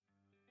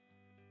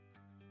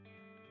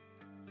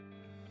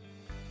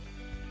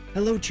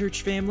Hello,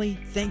 church family.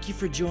 Thank you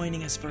for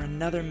joining us for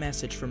another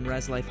message from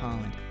Res Life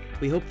Holland.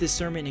 We hope this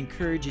sermon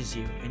encourages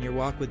you in your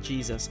walk with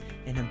Jesus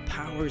and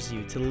empowers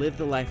you to live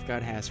the life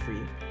God has for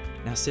you.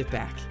 Now sit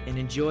back and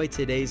enjoy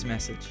today's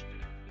message.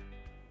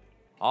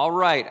 All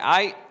right.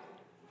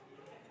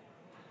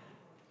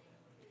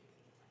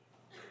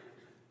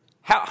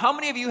 How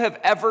many of you have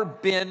ever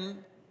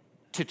been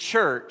to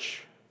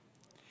church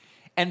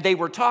and they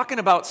were talking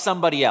about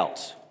somebody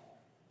else?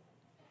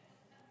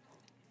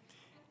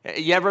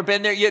 You ever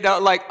been there? You know,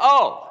 like,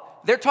 oh,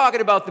 they're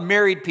talking about the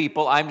married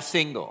people, I'm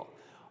single.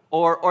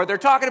 Or they're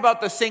talking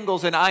about the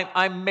singles and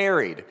I'm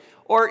married.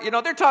 Or, you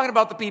know, they're talking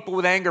about the people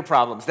with anger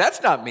problems.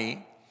 That's not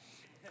me.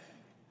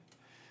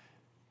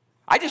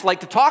 I just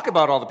like to talk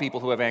about all the people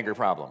who have anger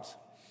problems.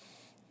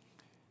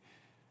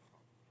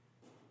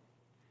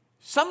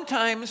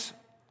 Sometimes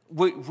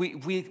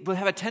we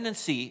have a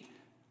tendency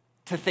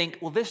to think,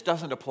 well, this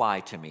doesn't apply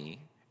to me,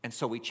 and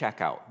so we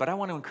check out. But I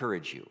want to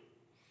encourage you.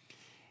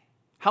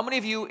 How many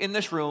of you in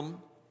this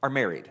room are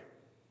married?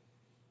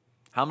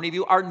 How many of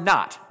you are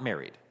not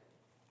married?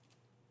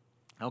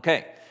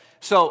 Okay,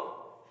 so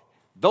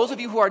those of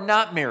you who are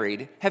not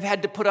married have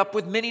had to put up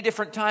with many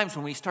different times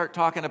when we start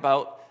talking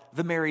about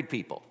the married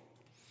people.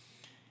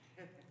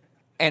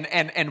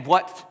 And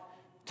what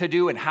to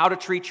do and how to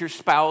treat your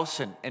spouse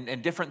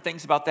and different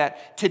things about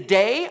that.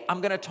 Today, I'm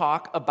going to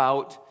talk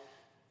about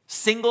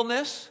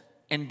singleness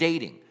and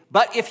dating.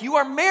 But if you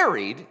are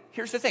married,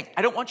 here's the thing.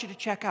 I don't want you to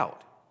check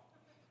out.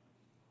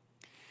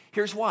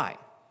 Here's why.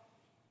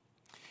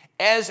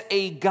 As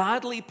a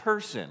godly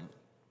person,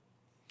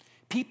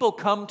 people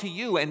come to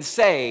you and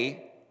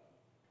say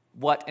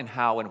what and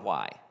how and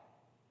why.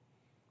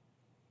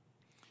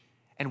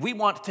 And we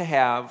want to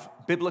have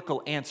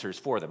biblical answers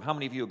for them. How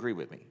many of you agree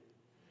with me?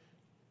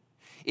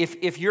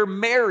 If you're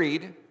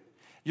married,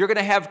 you're going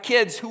to have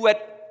kids who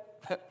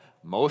at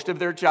most of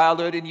their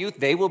childhood and youth,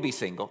 they will be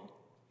single.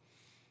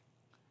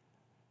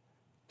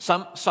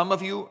 Some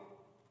of you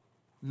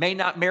may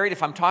not married.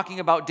 If I'm talking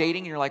about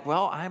dating, and you're like,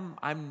 well,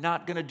 I'm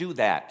not going to do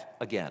that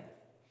again.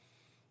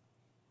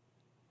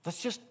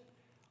 Let's just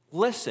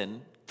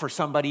listen for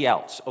somebody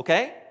else,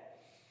 okay?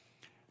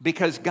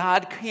 Because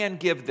God can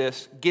give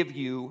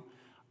you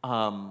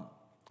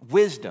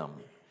wisdom,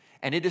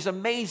 and it is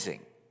amazing.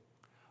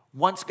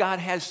 Once God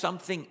has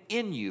something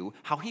in you,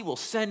 how he will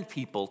send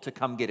people to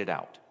come get it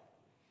out.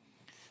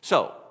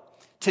 So,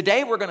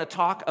 today we're going to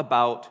talk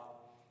about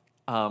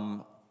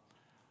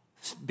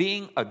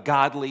being a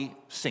godly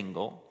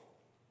single.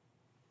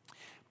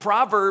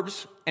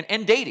 Proverbs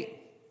and dating.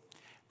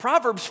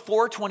 Proverbs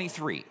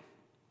 4:23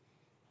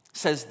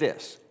 says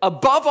this: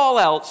 above all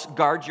else,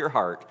 guard your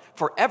heart,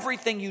 for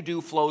everything you do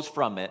flows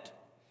from it.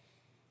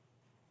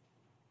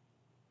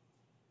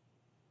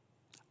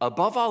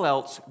 Above all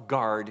else,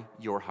 guard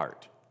your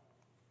heart.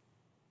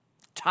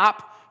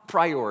 Top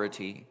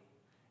priority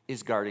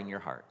is guarding your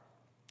heart.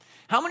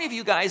 How many of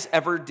you guys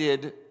ever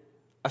did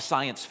a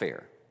science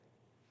fair?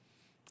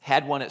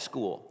 Had one at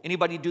school?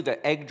 Anybody do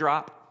the egg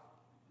drop?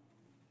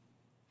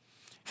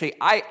 See,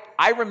 I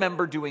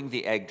remember doing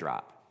the egg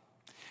drop.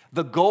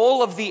 The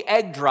goal of the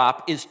egg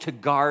drop is to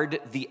guard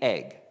the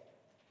egg.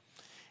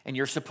 And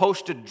you're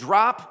supposed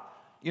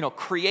to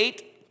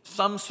create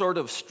some sort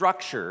of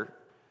structure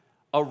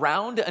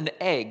around an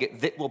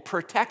egg that will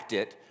protect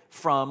it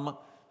from,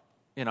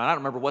 I don't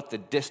remember what the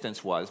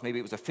distance was. Maybe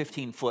it was a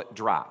 15-foot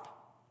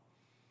drop.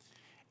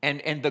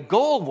 And the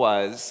goal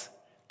was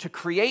to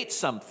create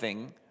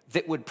something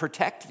that would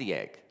protect the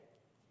egg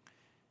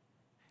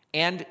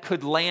and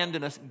could land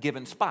in a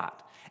given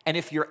spot. And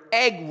if your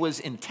egg was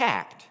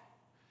intact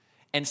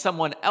and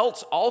someone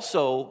else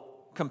also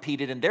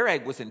competed and their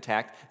egg was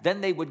intact, then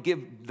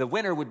the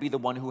winner would be the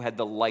one who had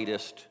the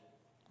lightest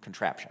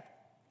contraption.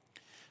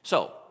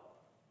 So,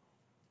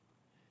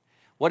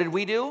 what did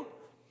we do?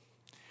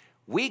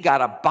 We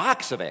got a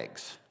box of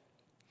eggs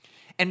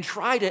and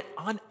tried it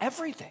on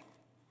everything.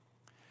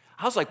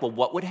 I was like, well,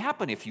 what would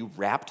happen if you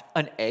wrapped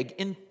an egg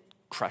in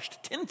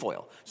crushed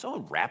tinfoil?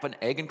 So wrap an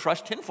egg in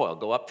crushed tinfoil,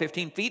 go up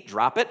 15 feet,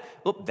 drop it.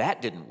 Oop,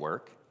 that didn't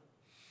work.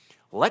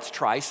 Let's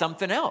try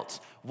something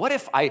else. What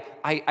if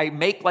I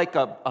make like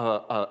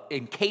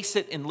encase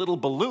it in little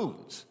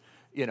balloons?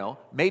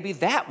 Maybe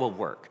that will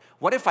work.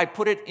 What if I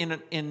put it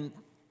in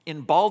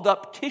balled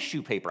up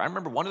tissue paper? I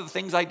remember one of the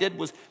things I did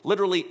was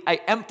literally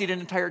I emptied an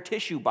entire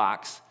tissue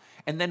box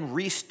and then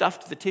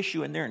restuffed the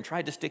tissue in there and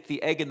tried to stick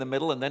the egg in the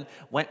middle and then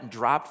went and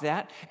dropped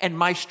that. And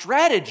my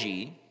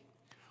strategy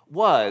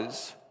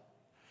was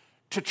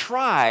to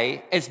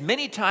try as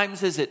many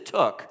times as it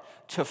took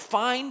to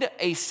find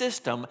a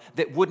system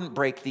that wouldn't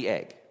break the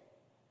egg.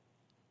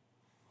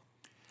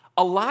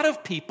 A lot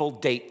of people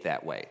date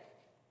that way.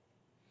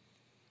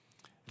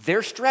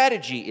 Their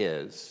strategy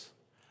is,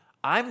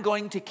 I'm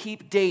going to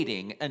keep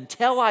dating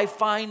until I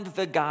find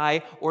the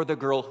guy or the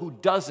girl who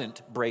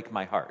doesn't break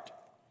my heart.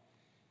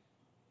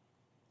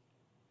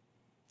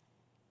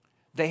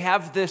 They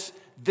have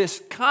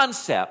this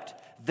concept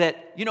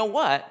that, you know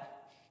what,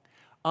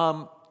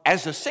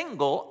 as a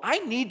single, I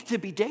need to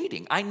be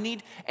dating.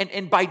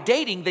 And by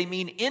dating, they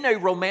mean in a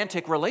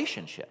romantic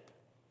relationship.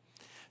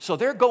 So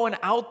they're going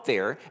out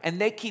there and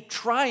they keep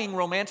trying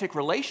romantic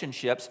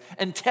relationships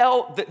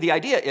until the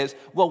idea is,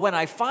 well, when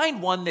I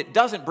find one that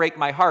doesn't break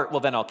my heart, well,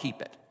 then I'll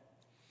keep it.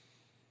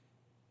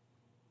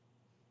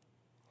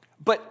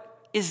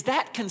 But is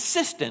that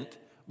consistent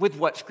with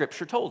what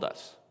Scripture told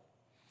us?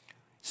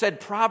 Said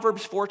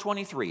Proverbs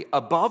 4:23,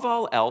 above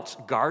all else,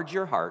 guard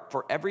your heart,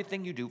 for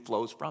everything you do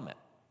flows from it.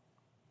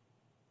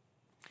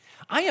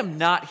 I am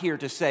not here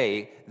to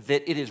say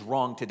that it is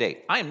wrong to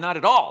date. I am not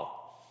at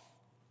all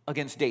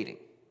against dating.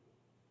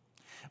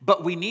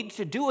 But we need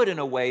to do it in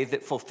a way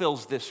that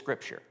fulfills this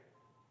Scripture.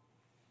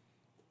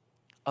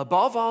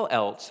 Above all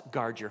else,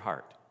 guard your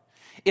heart.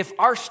 If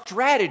our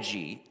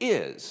strategy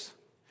is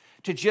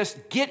to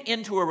just get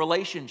into a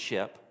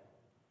relationship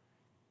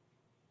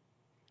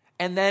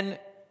and then,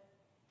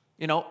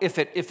 if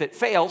it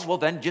fails, well,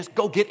 then just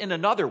go get in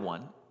another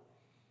one.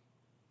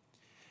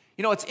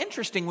 It's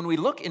interesting when we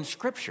look in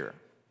Scripture,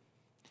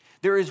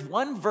 there is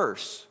one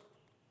verse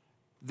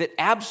that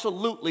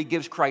absolutely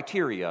gives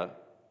criteria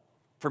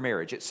for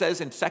marriage. It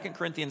says in 2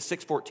 Corinthians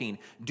 6:14,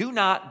 do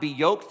not be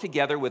yoked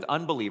together with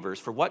unbelievers,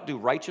 for what do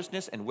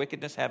righteousness and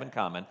wickedness have in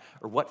common,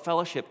 or what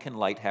fellowship can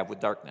light have with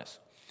darkness?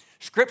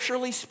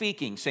 Scripturally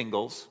speaking,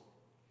 singles,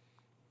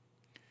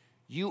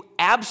 you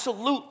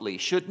absolutely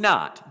should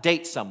not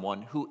date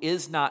someone who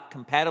is not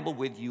compatible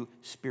with you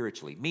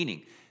spiritually,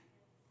 meaning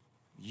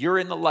you're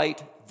in the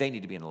light, they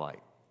need to be in the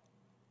light.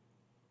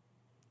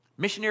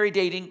 Missionary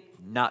dating,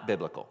 not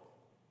biblical.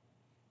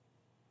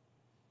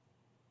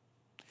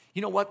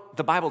 You know what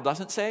the Bible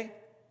doesn't say?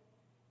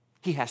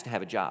 He has to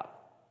have a job.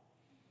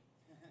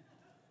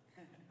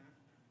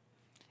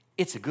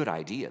 It's a good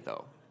idea,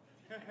 though.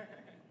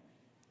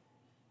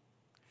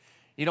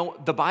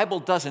 The Bible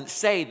doesn't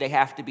say they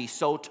have to be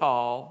so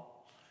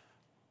tall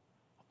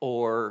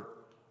or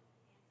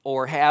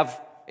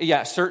have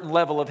a certain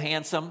level of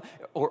handsome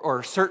or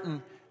a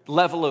certain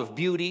level of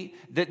beauty.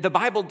 The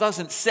Bible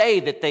doesn't say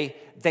that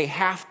they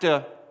have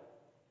to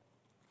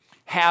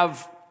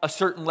have a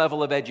certain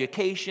level of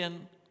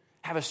education,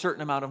 have a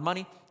certain amount of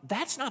money.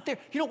 That's not there.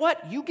 You know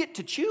what? You get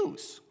to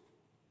choose.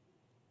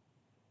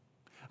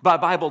 But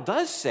the Bible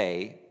does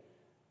say,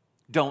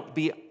 don't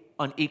be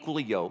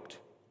unequally yoked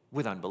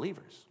with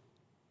unbelievers.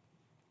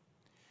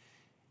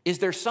 Is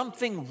there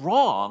something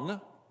wrong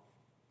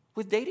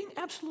with dating?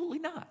 Absolutely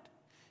not.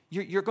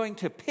 You're going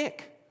to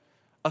pick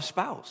a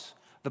spouse.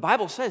 The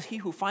Bible says, he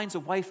who finds a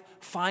wife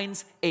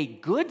finds a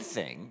good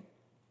thing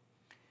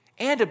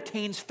and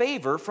obtains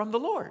favor from the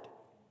Lord.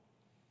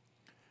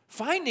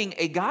 Finding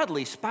a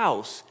godly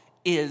spouse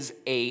is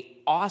an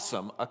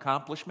awesome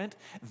accomplishment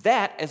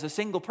that, as a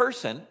single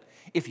person,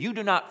 if you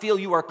do not feel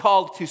you are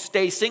called to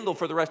stay single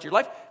for the rest of your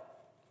life,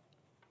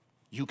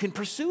 you can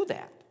pursue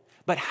that.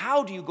 But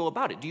how do you go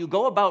about it? Do you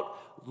go about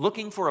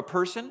looking for a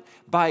person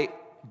by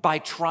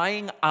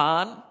trying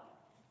on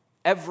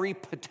every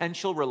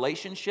potential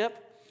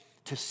relationship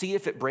to see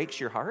if it breaks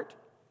your heart?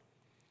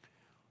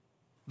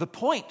 The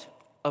point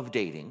of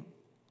dating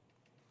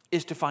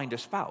is to find a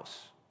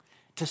spouse,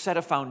 to set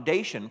a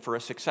foundation for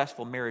a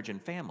successful marriage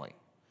and family,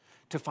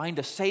 to find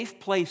a safe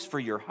place for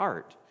your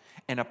heart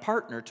and a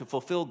partner to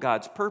fulfill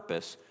God's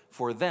purpose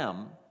for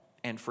them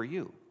and for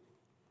you.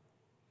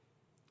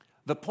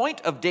 The point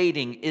of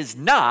dating is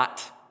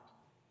not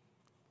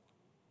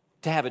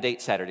to have a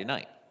date Saturday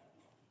night.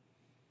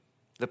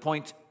 The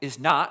point is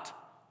not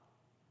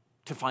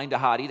to find a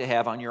hottie to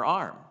have on your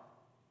arm.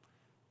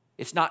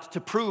 It's not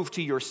to prove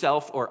to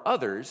yourself or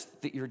others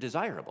that you're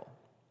desirable.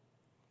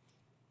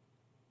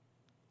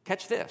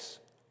 Catch this.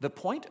 The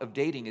point of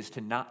dating is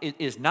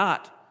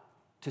not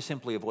to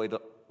simply avoid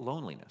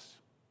loneliness,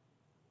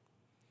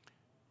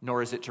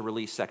 nor is it to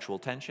release sexual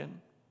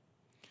tension,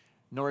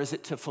 nor is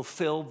it to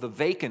fulfill the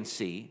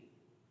vacancy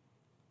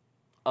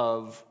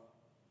of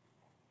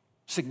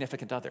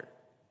significant other,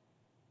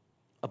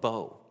 a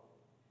beau.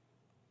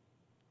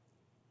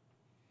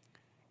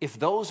 If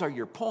those are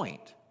your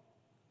point,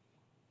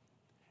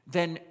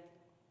 then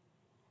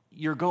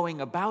you're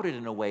going about it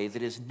in a way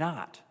that is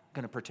not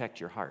going to protect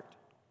your heart.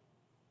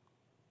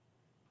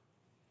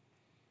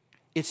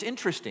 It's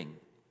interesting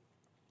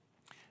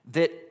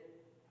that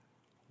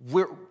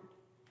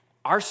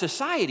our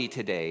society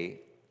today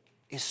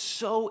is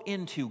so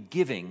into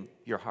giving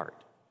your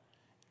heart,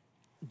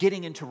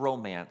 getting into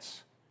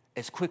romance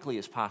as quickly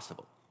as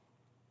possible.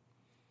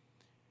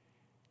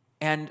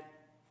 And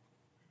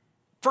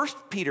 1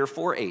 Peter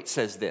 4:8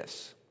 says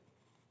this,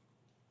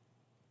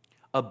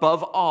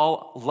 above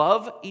all,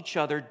 love each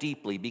other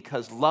deeply,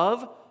 because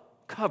love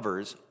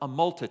covers a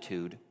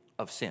multitude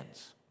of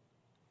sins.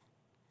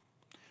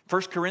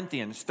 1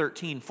 Corinthians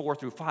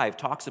 13:4-5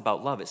 talks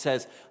about love. It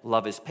says,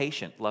 love is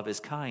patient, love is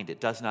kind,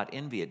 it does not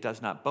envy, it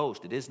does not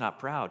boast, it is not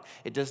proud,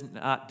 it does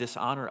not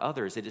dishonor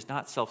others, it is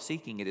not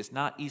self-seeking, it is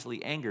not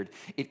easily angered,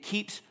 it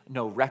keeps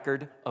no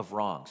record of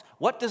wrongs.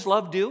 What does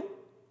love do?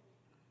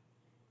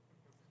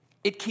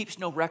 It keeps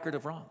no record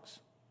of wrongs.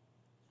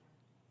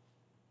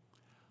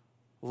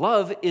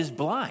 Love is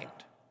blind.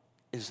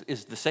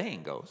 as the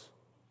saying goes.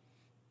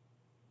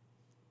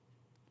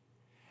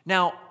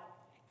 Now,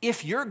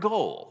 if your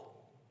goal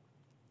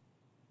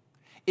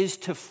is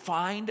to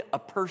find a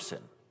person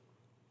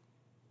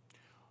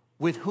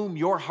with whom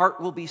your heart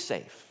will be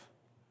safe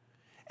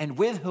and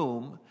with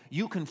whom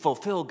you can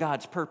fulfill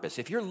God's purpose,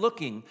 if you're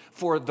looking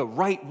for the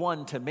right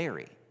one to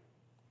marry,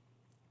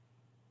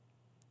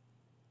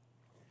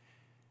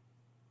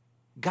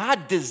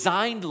 God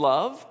designed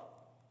love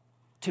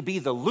to be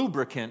the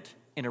lubricant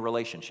in a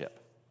relationship.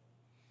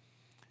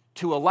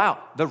 To allow,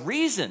 the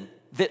reason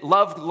that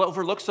love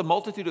overlooks a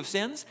multitude of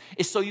sins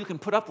is so you can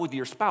put up with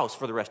your spouse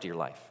for the rest of your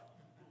life.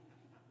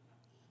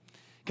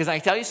 Because I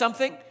tell you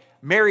something,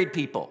 married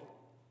people,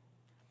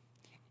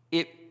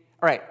 all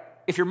right,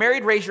 if you're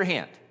married, raise your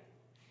hand.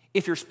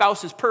 If your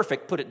spouse is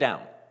perfect, put it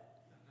down.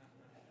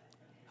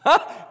 Huh?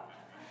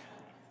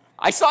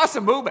 I saw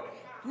some movement.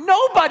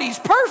 Nobody's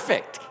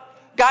perfect.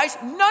 Guys,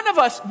 none of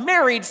us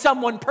married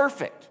someone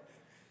perfect.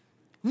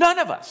 None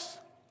of us.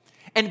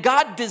 And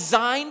God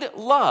designed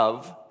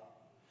love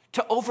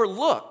to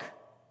overlook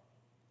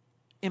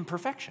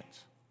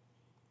imperfections.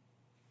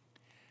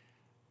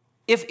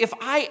 If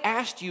I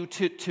asked you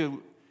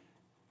to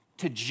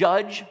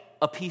judge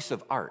a piece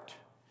of art,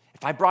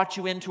 if I brought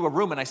you into a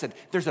room and I said,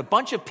 there's a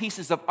bunch of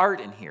pieces of art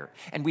in here,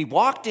 and we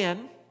walked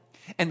in,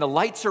 and the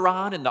lights are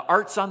on, and the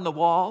art's on the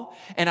wall,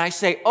 and I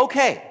say,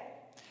 okay,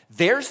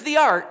 there's the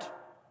art,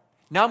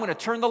 now I'm going to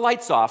turn the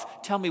lights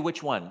off, tell me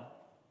which one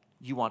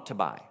you want to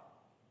buy.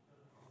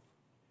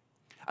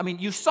 I mean,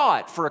 you saw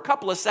it for a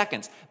couple of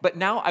seconds, but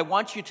now I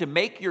want you to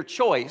make your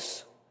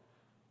choice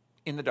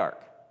in the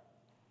dark.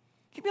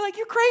 You'd be like,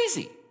 you're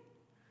crazy.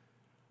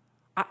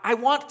 I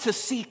want to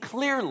see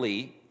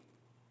clearly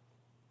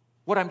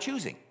what I'm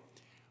choosing.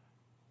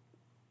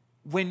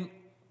 When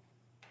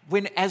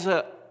as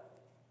a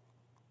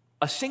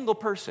single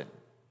person,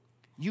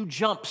 you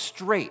jump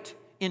straight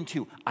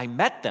into, I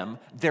met them,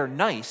 they're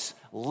nice,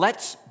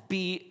 let's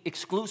be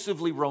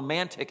exclusively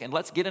romantic and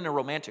let's get in a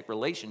romantic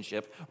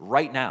relationship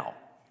right now.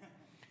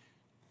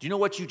 Do you know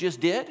what you just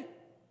did?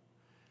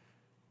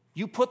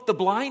 You put the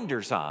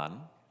blinders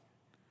on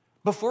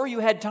before you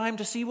had time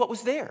to see what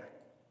was there.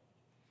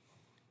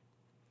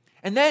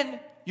 And then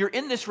you're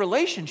in this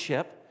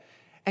relationship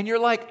and you're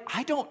like,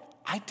 I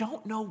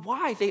don't know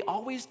why they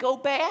always go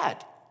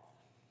bad.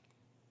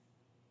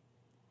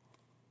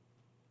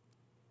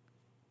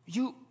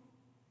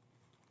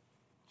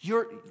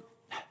 Your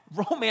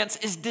romance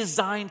is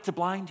designed to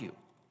blind you.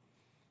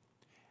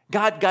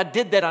 God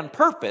did that on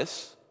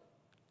purpose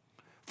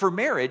for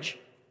marriage,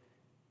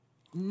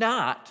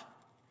 not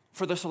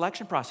for the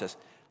selection process.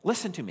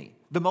 Listen to me.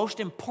 The most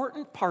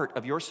important part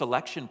of your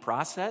selection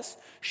process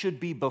should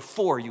be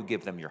before you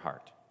give them your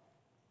heart.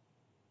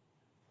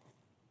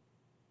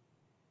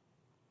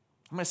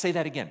 I'm going to say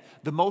that again.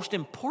 The most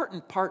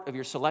important part of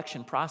your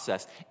selection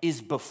process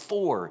is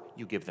before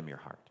you give them your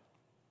heart.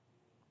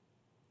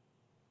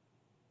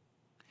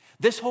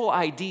 This whole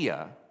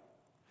idea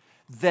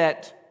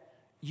that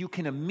you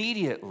can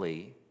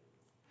immediately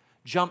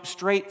jump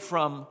straight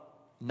from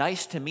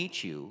nice to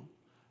meet you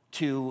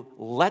to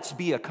let's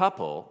be a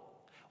couple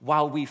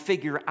while we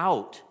figure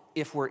out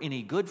if we're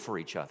any good for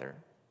each other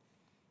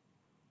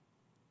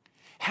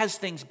has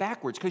things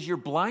backwards, because you're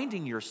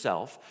blinding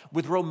yourself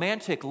with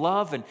romantic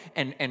love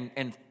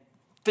and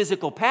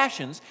physical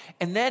passions,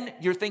 and then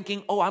you're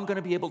thinking, oh, I'm going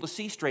to be able to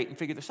see straight and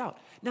figure this out.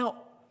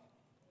 Now,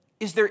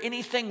 is there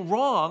anything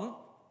wrong?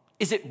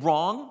 Is it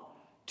wrong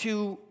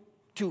to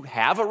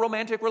have a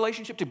romantic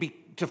relationship,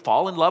 to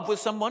fall in love with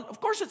someone?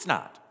 Of course it's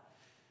not.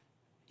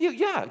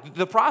 Yeah,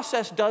 the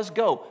process does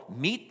go.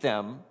 Meet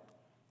them,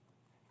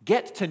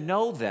 get to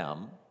know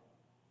them,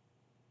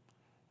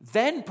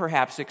 then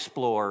perhaps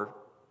explore,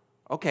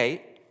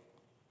 okay,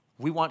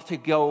 we want to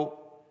go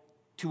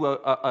to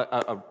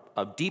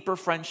a deeper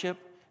friendship.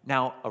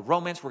 Now, a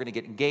romance, we're going to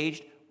get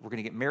engaged, we're going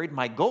to get married.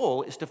 My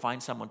goal is to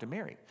find someone to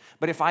marry.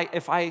 But if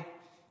I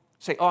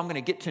say, oh, I'm going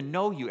to get to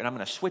know you, and I'm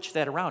going to switch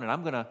that around, and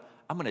I'm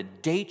going to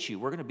date you,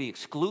 we're going to be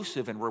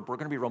exclusive, and we're going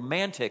to be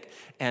romantic,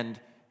 and,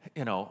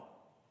 you know,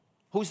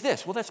 who's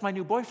this? Well, that's my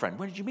new boyfriend.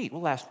 When did you meet?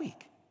 Well, last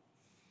week.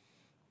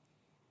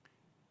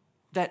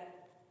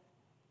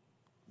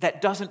 That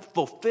doesn't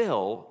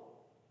fulfill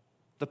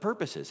the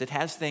purposes. It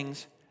has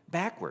things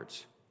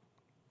backwards.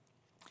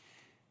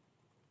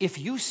 If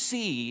you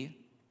see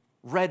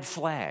red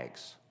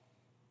flags,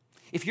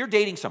 if you're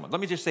dating someone, let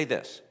me just say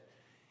this.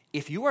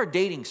 If you are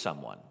dating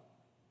someone,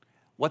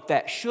 what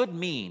that should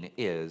mean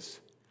is,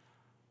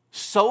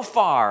 so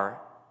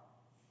far,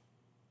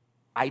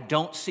 I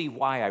don't see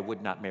why I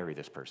would not marry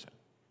this person.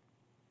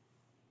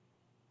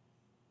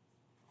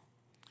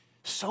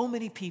 So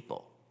many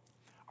people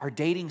are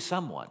dating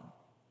someone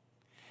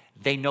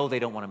they know they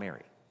don't want to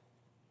marry.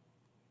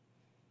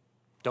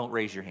 Don't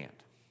raise your hand.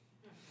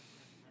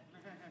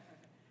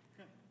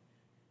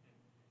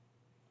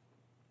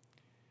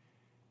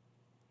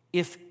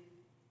 If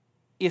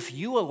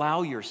you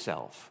allow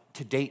yourself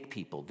to date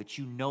people that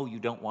you know you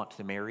don't want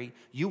to marry,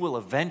 you will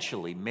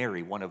eventually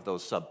marry one of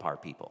those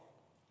subpar people.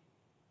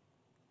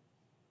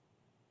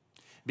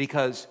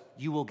 because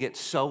you will get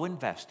so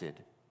invested,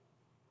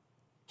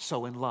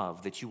 so in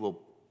love, that you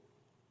will,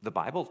 the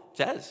Bible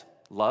says,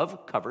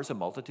 love covers a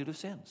multitude of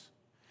sins.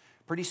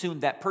 Pretty soon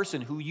that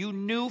person who you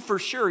knew for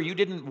sure you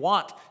didn't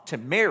want to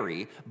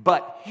marry,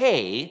 but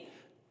hey,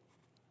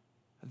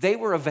 they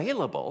were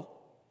available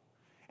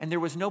and there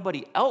was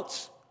nobody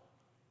else,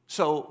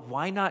 so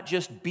why not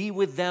just be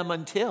with them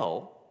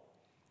until,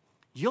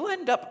 you'll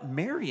end up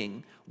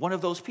marrying one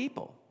of those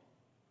people.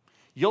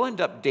 You'll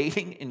end up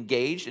dating,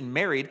 engaged, and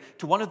married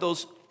to one of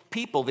those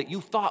people that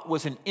you thought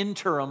was an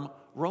interim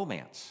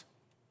romance.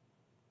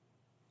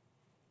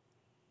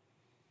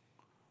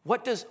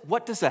 What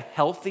does a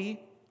healthy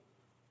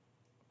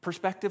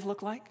perspective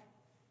look like?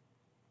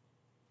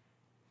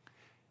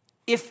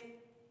 If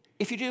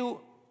you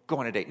do go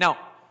on a date. Now,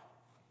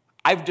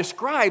 I've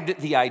described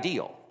the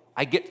ideal.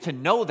 I get to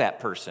know that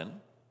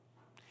person,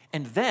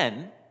 and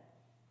then,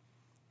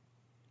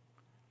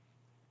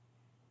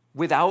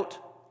 without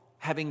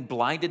having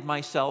blinded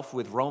myself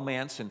with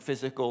romance and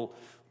physical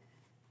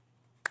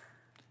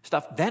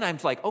stuff, then I'm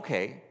like,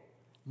 okay,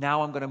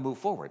 now I'm going to move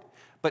forward.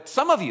 But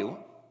some of you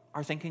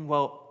are thinking,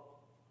 well,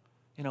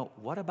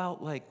 what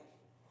about like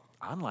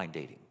online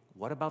dating?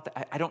 What about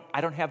that? I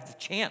don't have the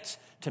chance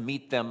to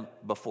meet them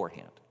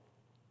beforehand.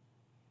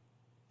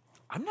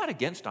 I'm not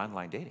against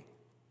online dating.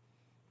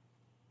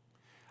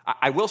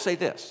 I will say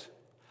this.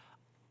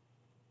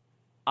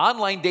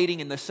 Online dating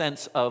in the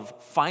sense of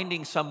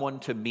finding someone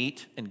to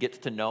meet and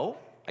get to know,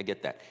 I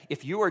get that.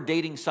 If you are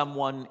dating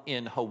someone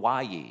in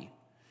Hawaii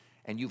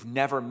and you've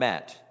never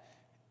met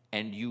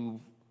and you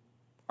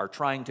are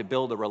trying to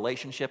build a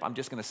relationship, I'm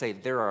just going to say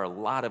there are a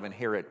lot of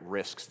inherent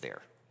risks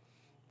there.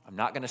 I'm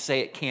not going to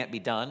say it can't be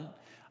done.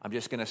 I'm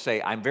just going to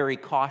say I'm very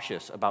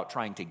cautious about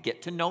trying to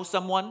get to know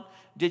someone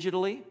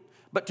digitally.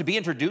 But to be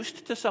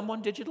introduced to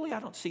someone digitally,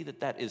 I don't see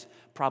that is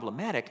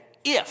problematic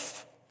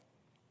if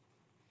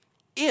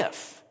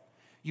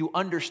you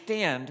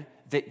understand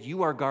that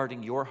you are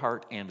guarding your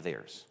heart and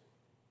theirs.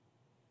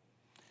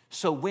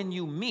 So when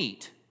you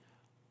meet,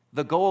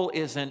 the goal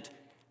isn't,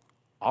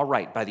 all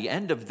right, by the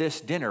end of this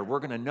dinner, we're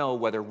going to know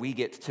whether we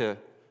get to,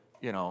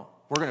 we're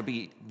going to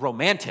be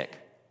romantic.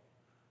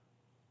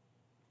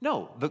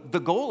 No, the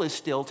goal is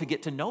still to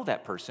get to know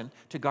that person,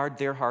 to guard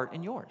their heart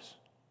and yours.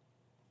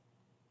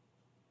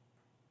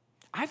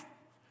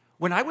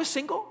 When I was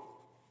single,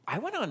 I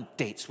went on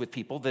dates with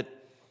people that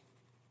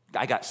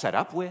I got set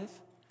up with.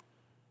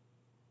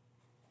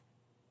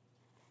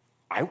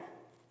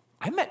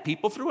 I met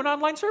people through an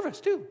online service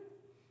too.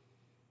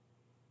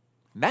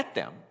 Met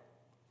them,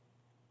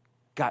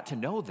 got to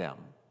know them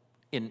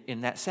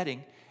in that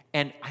setting,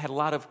 and I had a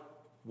lot of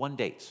one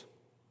dates.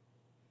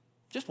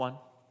 Just one.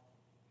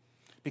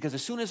 Because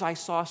as soon as I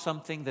saw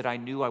something that I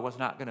knew I was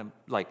not going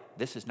to,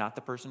 this is not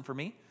the person for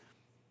me,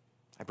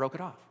 I broke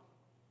it off.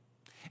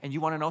 And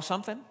you want to know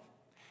something?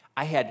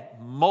 I had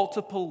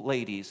multiple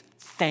ladies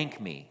thank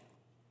me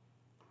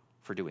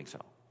for doing so.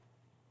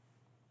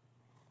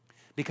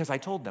 Because I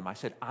told them, I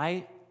said,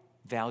 I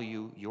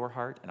value your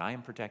heart and I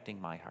am protecting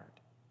my heart.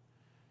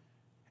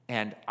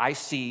 And I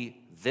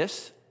see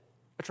this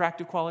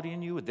attractive quality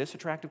in you, this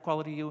attractive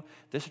quality in you,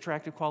 this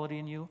attractive quality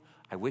in you.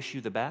 I wish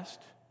you the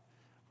best,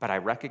 but I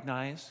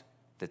recognize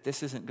that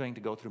this isn't going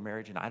to go through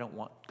marriage and I don't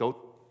want go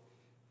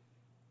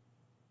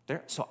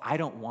there. So I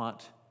don't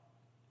want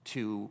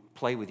to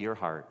play with your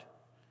heart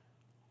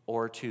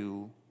or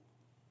to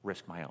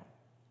risk my own.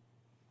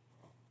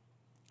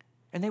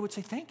 And they would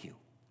say, thank you.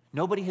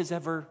 Nobody has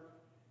ever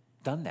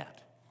done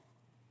that.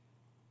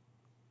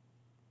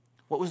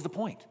 What was the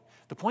point?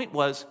 The point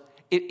was,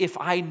 if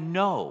I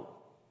know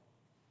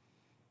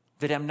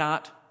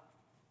that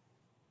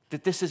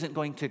that this isn't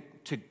going to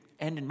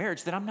end in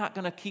marriage, then I'm not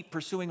going to keep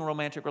pursuing a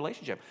romantic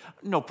relationship.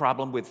 No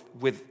problem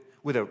with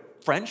a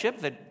friendship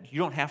that you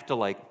don't have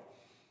to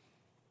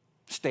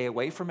stay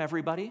away from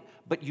everybody,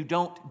 but you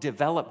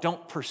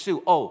don't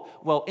pursue,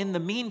 in the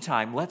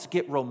meantime, let's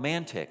get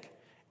romantic.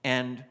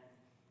 And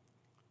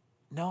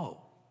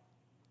no.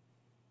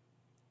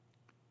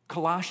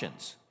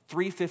 Colossians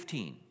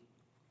 3:15.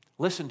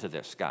 Listen to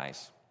this,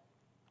 guys.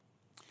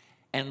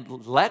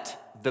 And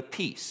let the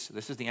peace,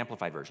 this is the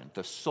Amplified Version,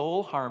 the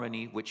soul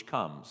harmony which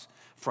comes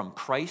from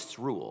Christ's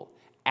rule,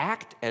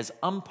 act as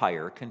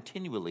umpire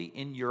continually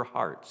in your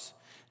hearts,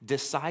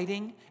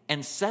 deciding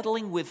and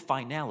settling with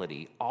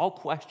finality all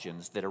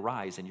questions that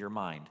arise in your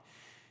mind.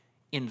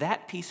 In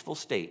that peaceful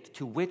state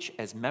to which,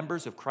 as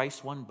members of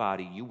Christ's one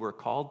body, you were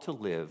called to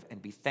live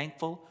and be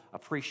thankful,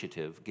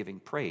 appreciative, giving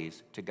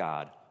praise to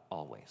God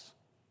always.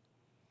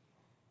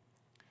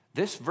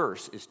 This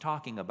verse is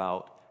talking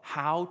about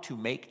how to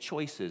make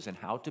choices and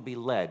how to be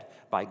led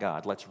by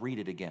God. Let's read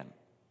it again.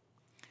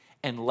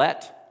 And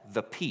let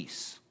the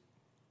peace,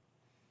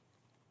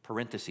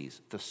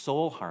 parentheses, the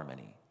soul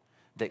harmony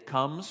that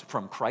comes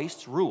from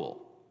Christ's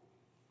rule,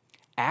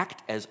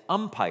 act as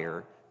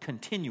umpire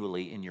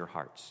continually in your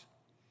hearts,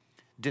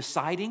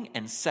 deciding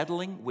and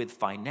settling with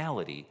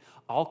finality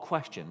all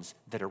questions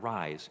that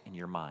arise in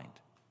your mind.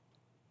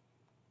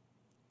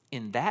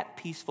 In that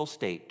peaceful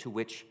state to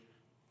which,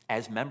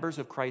 as members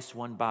of Christ's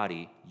one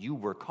body, you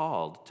were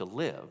called to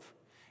live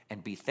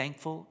and be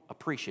thankful,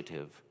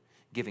 appreciative,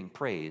 giving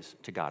praise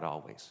to God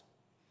always.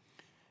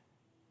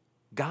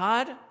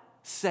 God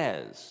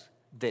says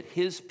that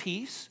his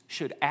peace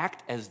should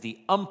act as the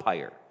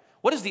umpire.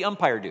 What does the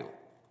umpire do?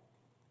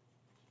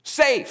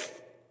 Safe.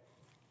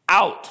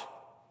 Out.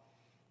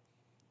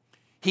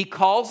 He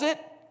calls it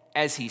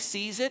as he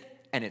sees it,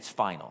 and it's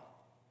final.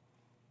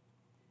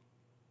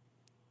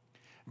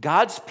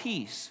 God's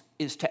peace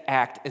is to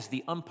act as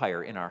the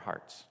umpire in our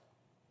hearts.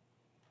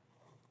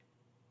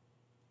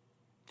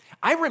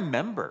 I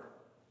remember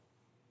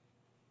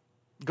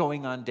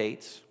going on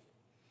dates,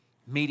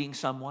 meeting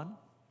someone,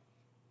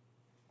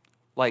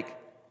 like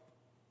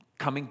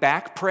coming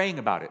back, praying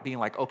about it, being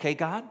like, okay,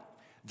 God,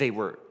 they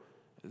were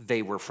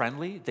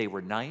friendly, they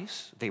were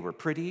nice, they were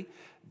pretty,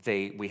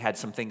 we had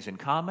some things in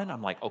common.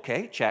 I'm like,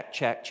 okay, check,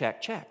 check,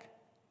 check, check.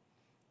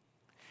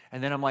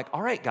 And then I'm like,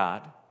 all right,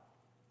 God,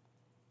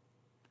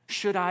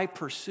 should I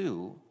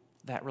pursue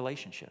that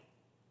relationship?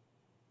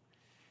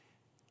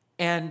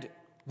 And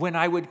when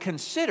I would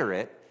consider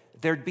it,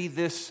 there'd be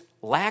this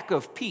lack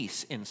of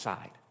peace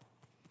inside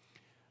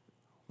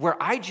where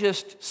I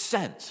just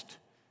sensed,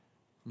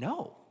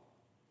 no.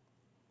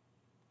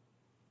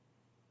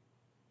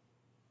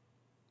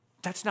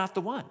 That's not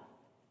the one.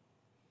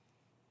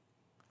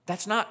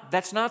 That's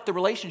not the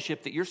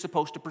relationship that you're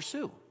supposed to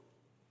pursue.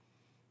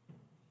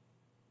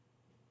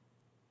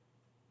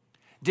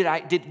 Did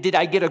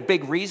I get a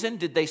big reason?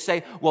 Did they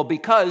say, well,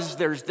 because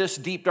there's this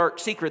deep, dark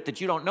secret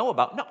that you don't know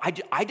about? No, I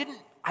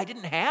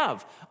didn't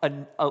have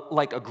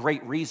a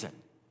great reason.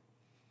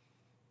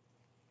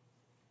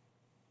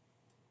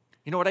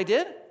 You know what I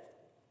did?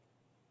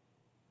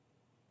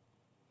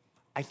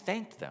 I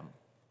thanked them.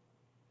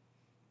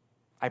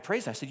 I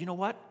praised them. I said, you know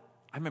what?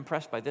 I'm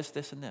impressed by this,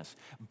 this, and this.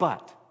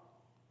 But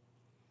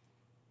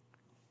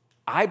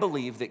I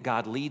believe that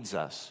God leads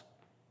us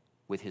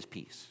with his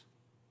peace.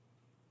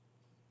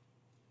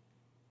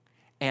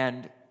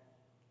 And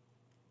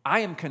I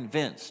am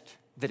convinced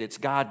that it's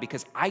God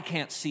because I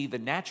can't see the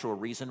natural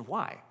reason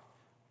why.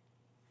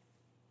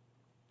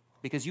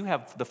 Because you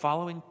have the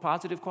following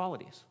positive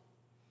qualities.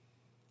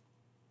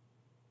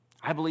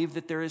 I believe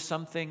that there is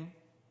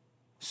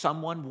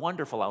someone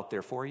wonderful out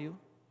there for you.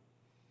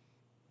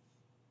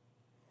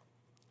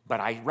 But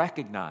I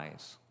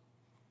recognize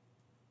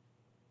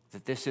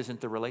that this isn't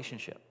the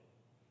relationship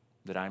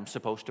that I'm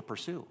supposed to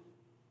pursue.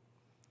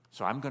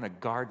 So I'm going to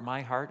guard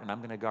my heart and I'm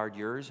going to guard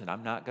yours, and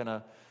I'm not going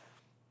to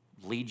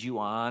lead you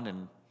on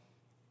and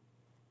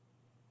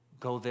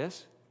go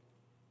this.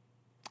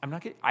 I'm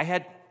not kidding. I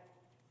had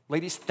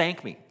ladies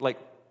thank me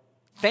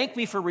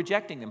for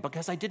rejecting them,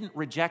 because I didn't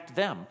reject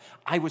them.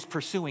 I was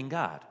pursuing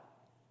God.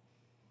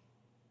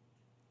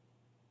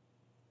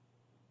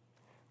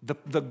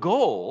 The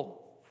goal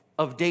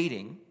of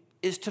dating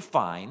is to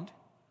find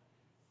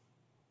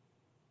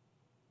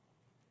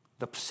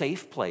the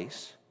safe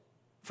place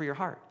for your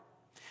heart.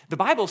 The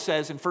Bible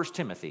says in 1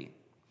 Timothy,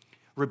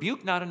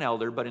 rebuke not an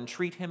elder, but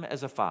entreat him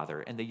as a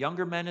father, and the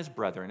younger men as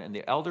brethren, and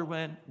the elder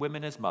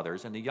women as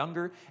mothers, and the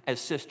younger as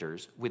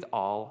sisters, with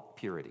all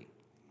purity.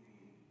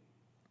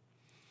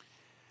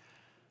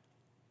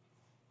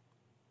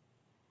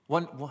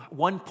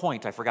 One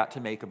point I forgot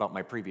to make about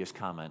my previous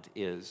comment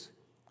is,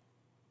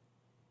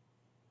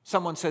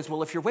 someone says,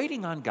 well, if you're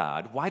waiting on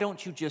God, why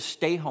don't you just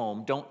stay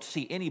home, don't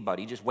see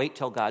anybody, just wait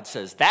till God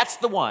says, that's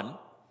the one,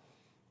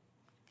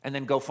 and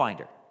then go find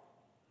her.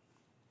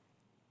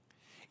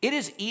 It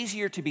is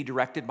easier to be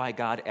directed by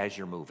God as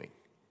you're moving.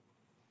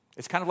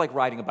 It's kind of like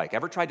riding a bike.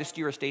 Ever tried to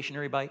steer a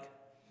stationary bike?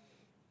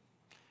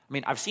 I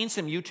mean, I've seen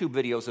some YouTube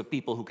videos of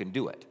people who can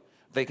do it.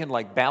 They can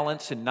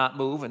balance and not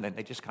move, and then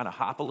they just kind of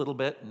hop a little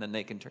bit, and then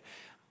they can turn.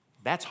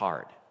 That's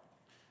hard.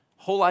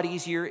 A whole lot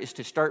easier is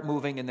to start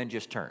moving and then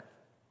just turn.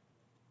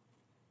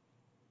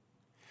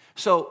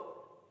 So,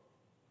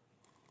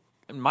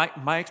 in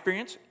my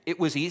experience, it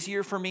was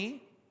easier for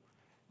me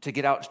to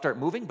get out and start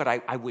moving, but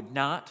I would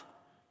not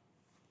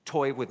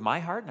toy with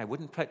my heart, and I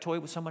wouldn't toy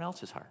with someone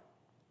else's heart.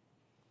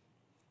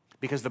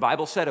 Because the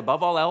Bible said,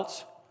 above all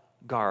else,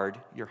 guard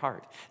your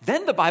heart.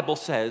 Then the Bible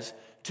says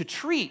to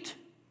treat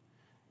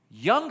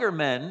younger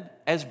men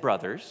as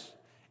brothers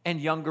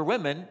and younger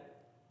women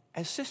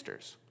as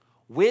sisters,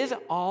 with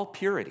all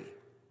purity.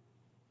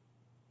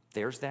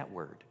 There's that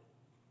word.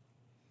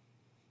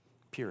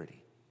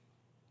 Purity.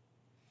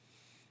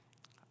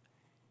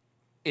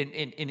 And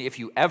if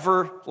you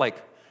ever,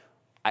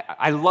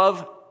 I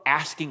love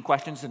asking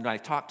questions, and when I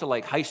talk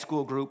to high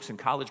school groups and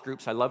college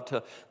groups, I love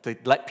to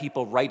let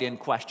people write in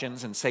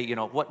questions and say,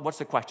 what's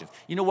the question?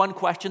 One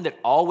question that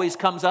always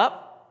comes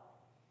up?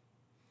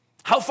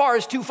 How far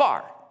is too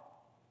far?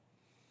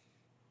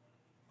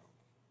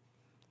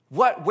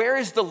 Where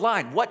is the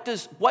line?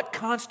 What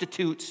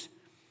constitutes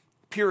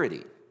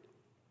purity?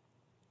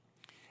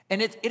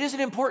 And it is an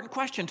important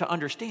question to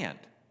understand.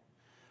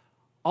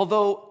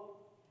 Although,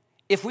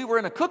 if we were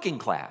in a cooking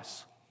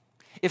class,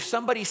 if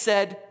somebody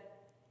said,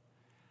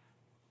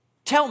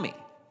 tell me,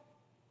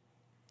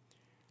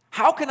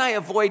 how can I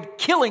avoid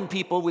killing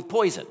people with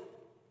poison?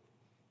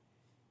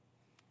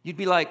 you'd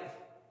be like,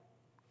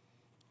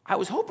 I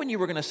was hoping you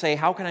were going to say,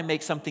 how can I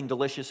make something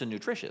delicious and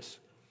nutritious?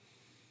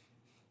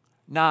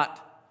 Not,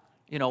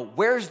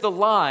 where's the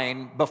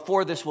line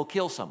before this will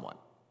kill someone?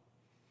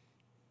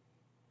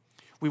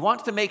 We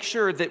want to make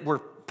sure that we're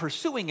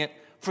pursuing it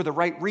for the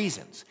right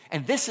reasons.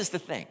 And this is the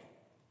thing.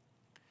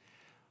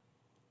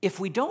 If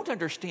we don't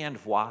understand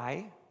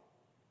why,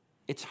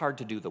 it's hard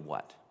to do the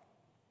what.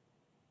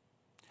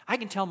 I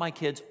can tell my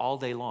kids all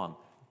day long,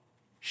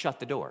 shut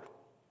the door.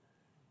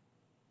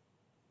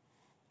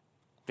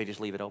 They just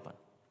leave it open.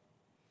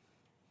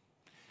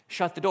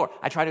 Shut the door.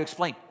 I try to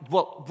explain,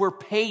 well, we're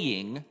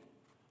paying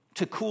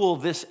to cool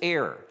this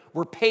air.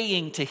 We're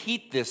paying to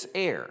heat this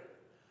air.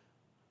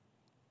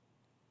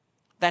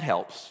 That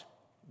helps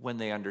when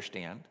they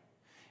understand.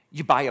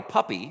 You buy a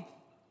puppy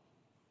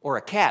or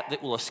a cat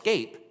that will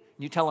escape,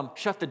 and you tell them,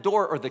 shut the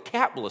door or the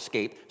cat will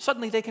escape,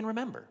 suddenly they can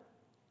remember.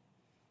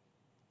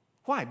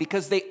 Why?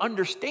 Because they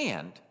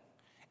understand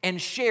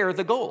and share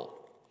the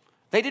goal.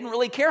 They didn't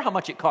really care how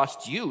much it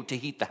costs you to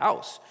heat the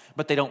house,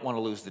 but they don't want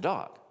to lose the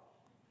dog.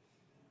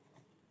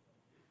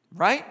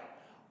 Right?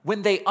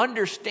 When they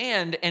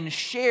understand and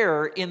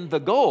share in the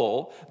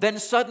goal, then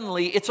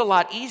suddenly it's a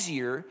lot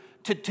easier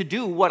to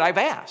do what I've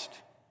asked.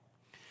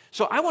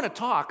 So I want to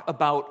talk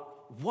about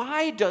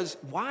why does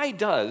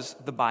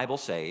the Bible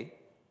say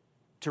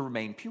to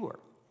remain pure?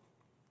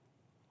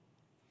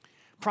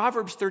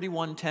 Proverbs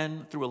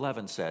 31:10 through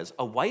 11 says,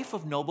 a wife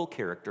of noble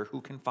character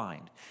who can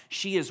find?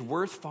 She is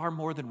worth far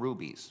more than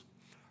rubies.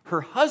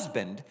 Her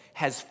husband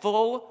has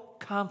full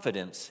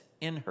confidence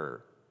in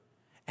her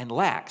and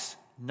lacks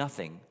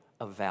nothing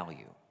of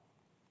value.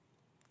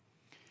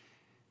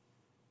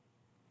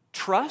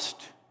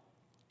 Trust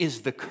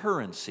is the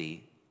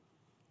currency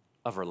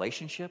of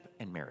relationship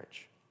and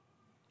marriage.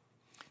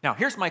 Now,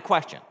 here's my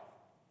question.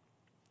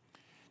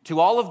 To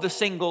all of the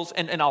singles,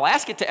 and I'll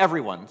ask it to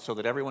everyone so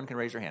that everyone can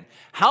raise their hand.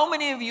 How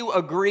many of you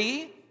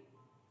agree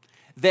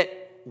that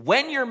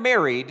when you're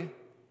married,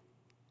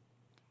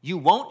 you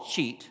won't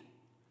cheat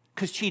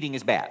because cheating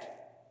is bad?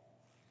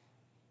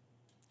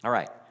 All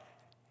right.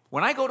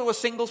 When I go to a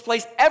singles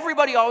place,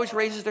 everybody always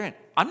raises their hand.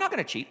 I'm not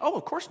going to cheat. Oh,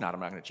 of course not. I'm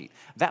not going to cheat.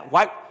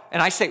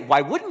 And I say,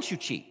 why wouldn't you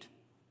cheat?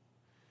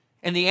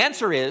 And the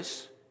answer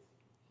is,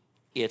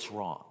 it's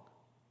wrong.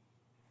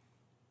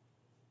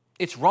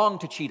 It's wrong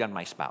to cheat on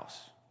my spouse.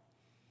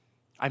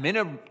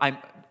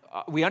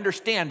 We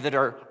understand that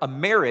a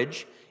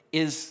marriage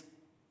is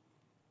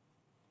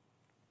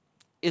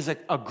an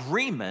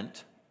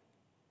agreement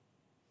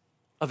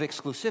of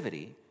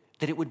exclusivity,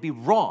 that it would be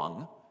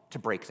wrong to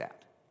break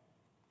that.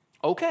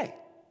 Okay.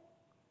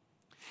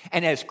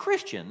 And as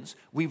Christians,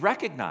 we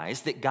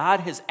recognize that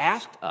God has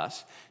asked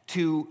us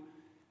to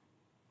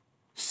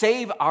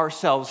save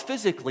ourselves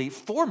physically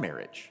for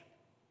marriage.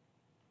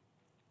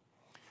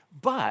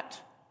 But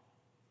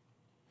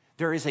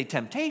there is a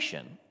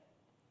temptation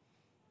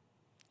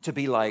to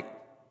be like,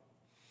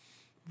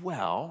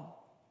 well,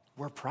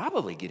 we're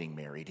probably getting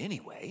married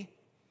anyway.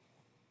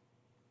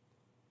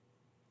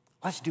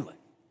 Let's do it.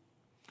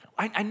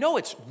 I know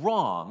it's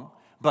wrong,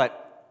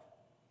 but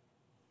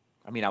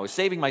I was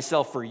saving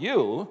myself for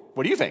you.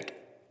 What do you think?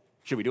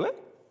 Should we do it?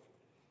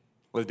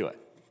 Let's do it.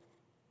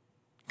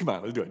 Come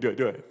on, let's do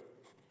it.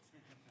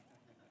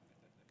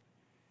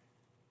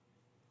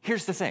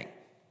 Here's the thing.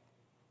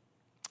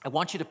 I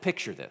want you to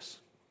picture this.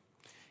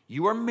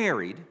 You are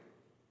married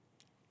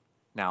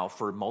now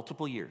for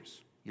multiple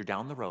years. You're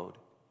down the road.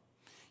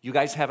 You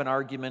guys have an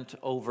argument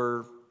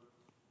over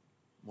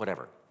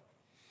whatever.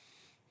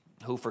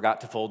 Who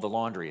forgot to fold the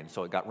laundry, and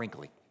so it got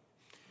wrinkly.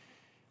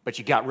 But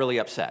you got really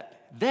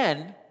upset.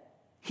 Then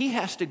he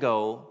has to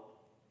go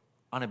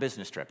on a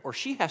business trip, or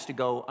she has to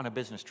go on a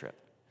business trip.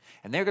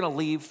 And they're going to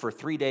leave for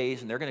 3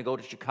 days, and they're going to go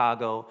to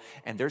Chicago,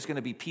 and there's going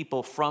to be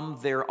people from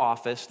their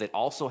office that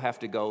also have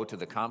to go to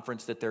the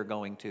conference that they're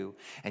going to.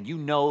 And you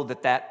know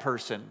that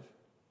person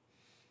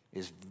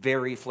is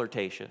very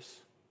flirtatious,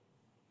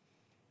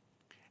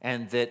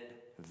 and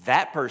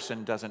that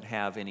person doesn't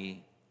have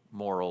any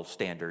moral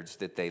standards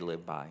that they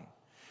live by.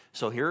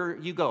 So here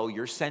you go,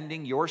 you're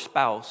sending your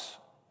spouse,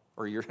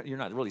 or you're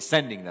not really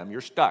sending them,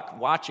 you're stuck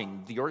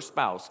watching your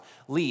spouse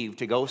leave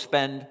to go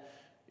spend,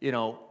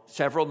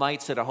 several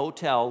nights at a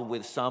hotel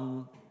with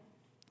some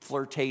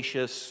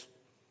flirtatious,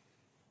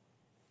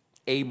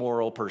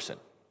 amoral person.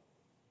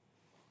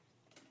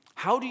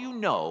 How do you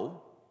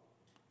know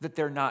that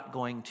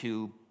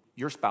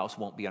your spouse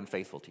won't be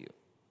unfaithful to you?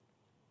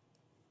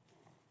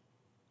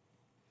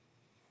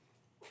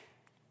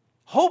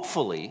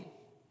 Hopefully,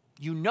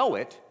 you know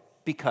it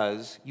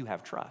because you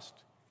have trust.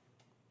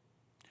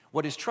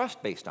 What is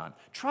trust based on?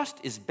 Trust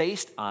is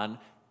based on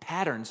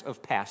patterns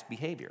of past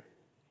behavior.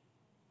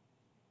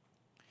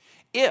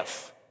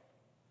 If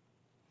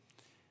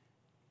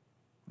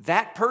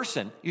that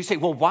person, you say,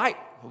 well, why?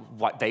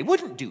 They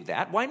wouldn't do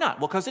that. Why not?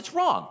 Well, because it's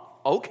wrong.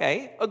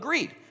 Okay,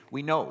 agreed.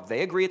 We know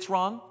they agree it's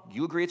wrong.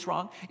 You agree it's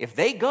wrong. If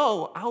they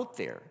go out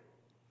there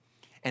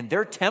and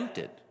they're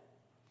tempted,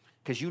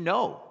 because you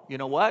know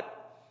what?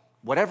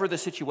 Whatever the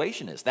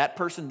situation is, that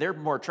person, they're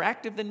more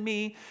attractive than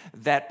me.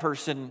 That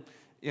person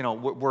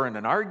we're in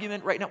an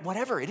argument right now,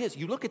 whatever it is,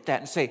 you look at that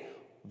and say,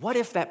 what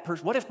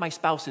if my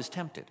spouse is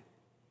tempted?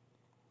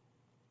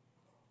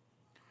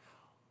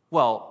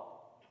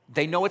 Well,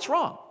 they know it's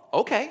wrong.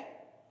 Okay.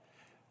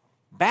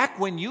 Back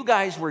when you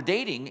guys were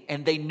dating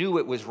and they knew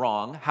it was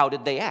wrong, how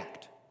did they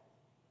act?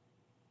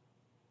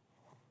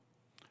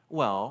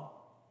 Well,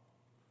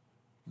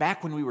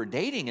 back when we were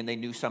dating and they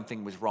knew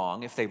something was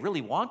wrong, if they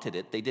really wanted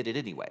it, they did it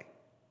anyway.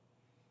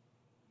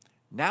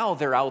 Now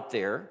they're out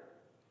there.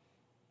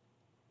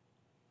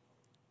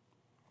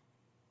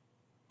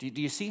 Do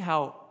you see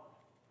how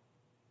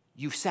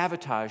you've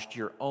sabotaged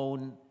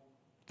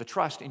the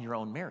trust in your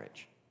own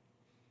marriage?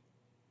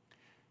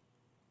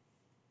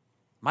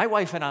 My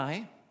wife and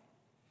I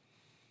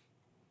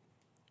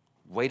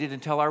waited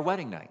until our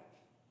wedding night.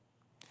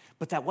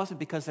 But that wasn't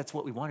because that's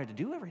what we wanted to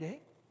do every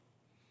day.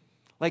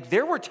 Like,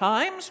 there were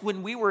times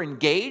when we were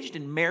engaged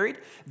and married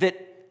that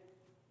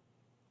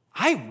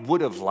I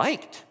would have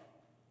liked.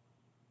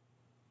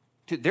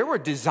 There were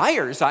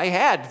desires I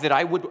had that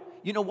I would,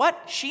 you know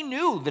what? She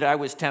knew that I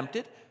was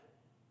tempted.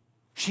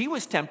 She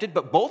was tempted,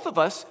 but both of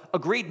us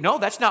agreed, no,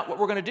 that's not what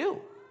we're going to do.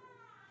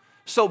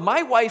 So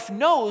my wife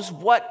knows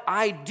what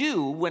I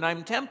do when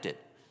I'm tempted.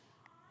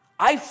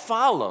 I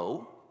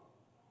follow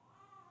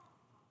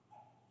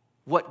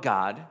what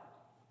God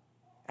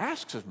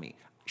asks of me.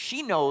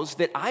 She knows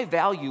that I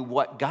value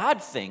what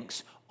God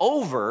thinks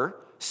over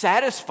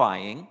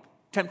satisfying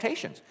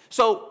temptations.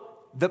 So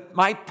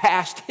my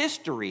past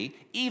history,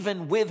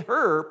 even with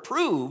her,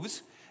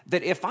 proves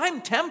that if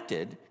I'm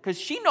tempted, because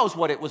she knows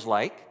what it was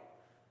like,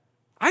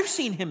 I've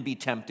seen him be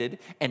tempted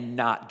and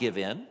not give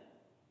in.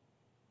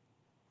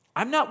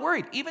 I'm not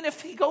worried. Even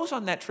if he goes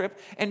on that trip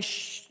and,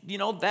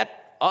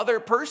 that other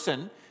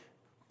person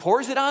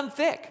pours it on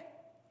thick.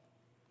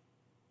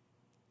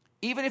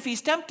 Even if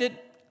he's tempted,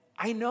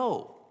 I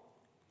know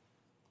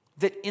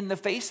that in the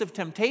face of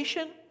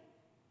temptation,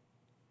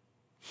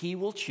 he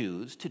will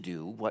choose to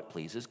do what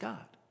pleases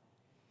God.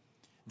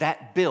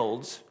 That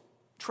builds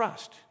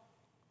trust.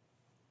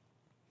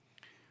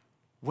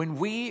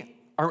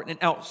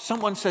 Now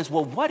someone says,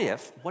 well, what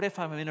if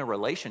I'm in a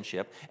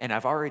relationship and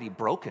I've already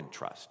broken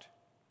trust?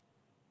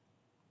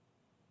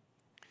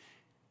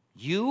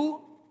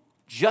 You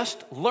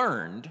just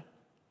learned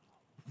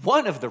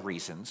one of the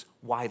reasons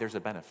why there's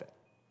a benefit.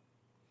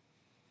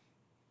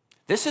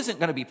 This isn't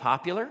going to be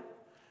popular,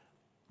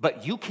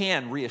 but you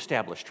can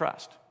reestablish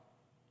trust.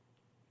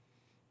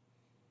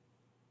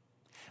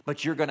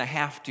 But you're going to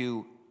have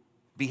to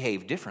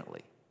behave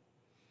differently.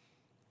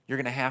 You're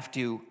going to have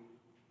to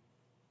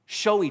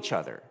show each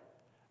other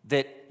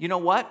that, you know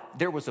what?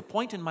 There was a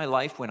point in my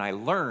life when I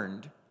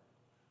learned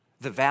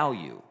the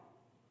value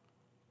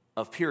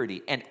of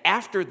purity. And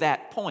after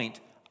that point,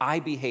 I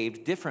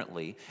behaved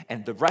differently.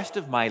 And the rest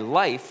of my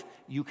life,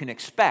 you can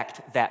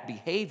expect that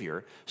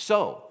behavior.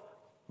 So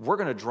we're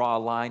going to draw a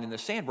line in the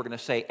sand. We're going to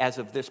say, as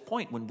of this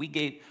point, when we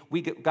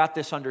got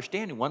this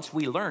understanding, once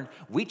we learned,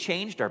 we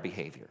changed our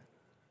behavior.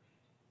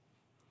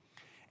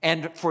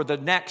 And for the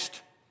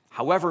next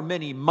however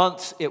many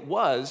months it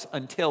was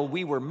until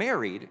we were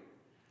married,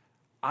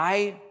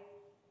 I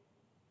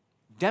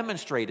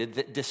demonstrated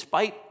that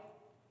despite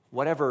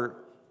whatever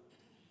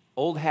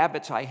old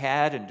habits I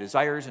had and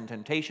desires and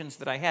temptations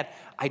that I had,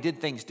 I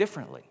did things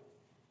differently.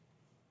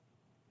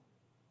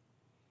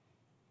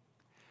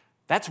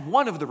 That's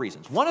one of the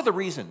reasons. One of the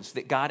reasons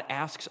that God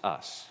asks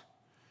us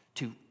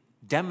to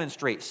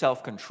demonstrate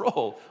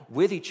self-control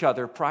with each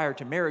other prior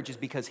to marriage is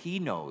because he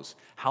knows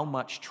how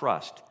much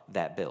trust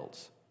that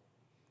builds.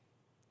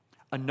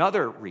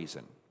 Another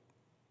reason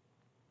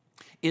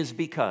is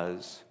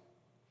because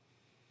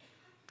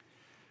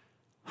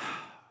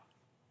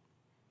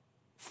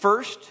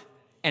first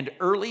and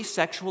early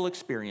sexual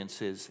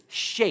experiences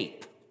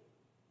shape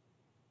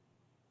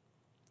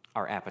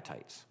our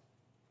appetites.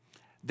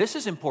 This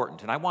is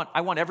important, and I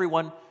want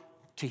everyone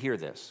to hear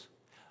this.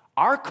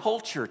 Our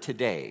culture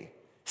today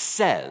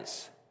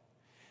says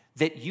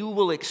that you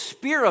will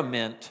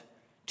experiment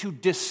to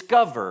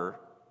discover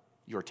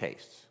your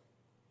tastes.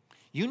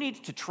 You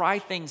need to try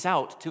things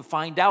out to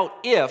find out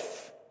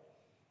if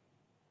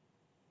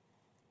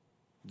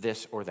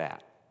this or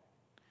that.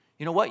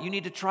 You know what? You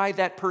need to try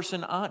that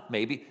person on.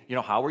 Maybe,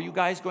 how are you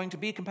guys going to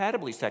be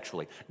compatibly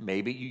sexually?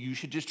 Maybe you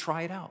should just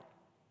try it out.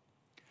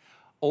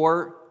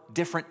 Or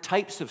different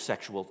types of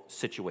sexual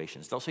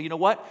situations. They'll say, you know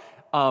what?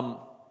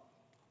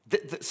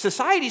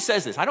 Society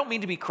says this. I don't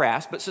mean to be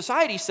crass, but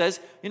society says,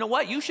 you know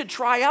what? You should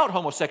try out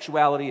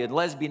homosexuality and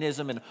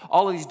lesbianism and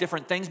all of these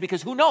different things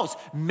because who knows?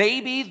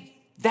 Maybe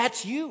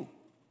that's you.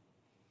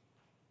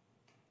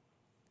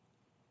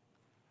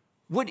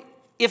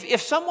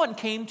 If someone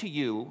came to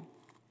you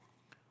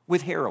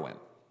with heroin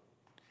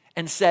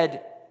and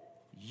said,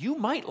 you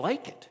might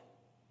like it.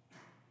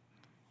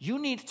 You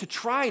need to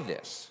try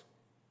this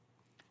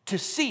to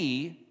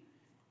see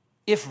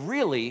if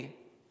really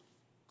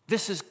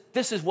this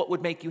is what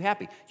would make you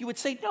happy. You would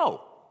say,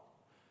 no.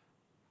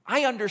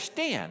 I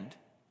understand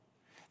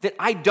that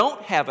I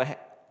don't have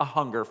a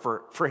hunger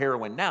for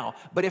heroin now,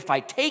 but if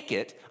I take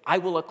it, I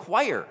will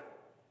acquire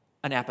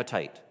an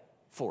appetite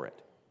for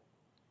it.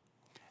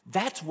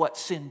 That's what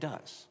sin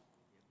does.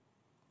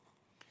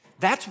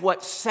 That's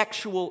what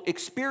sexual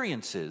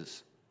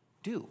experiences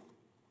do.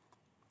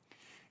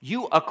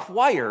 You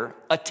acquire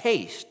a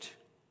taste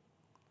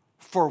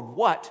for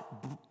what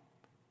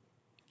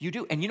you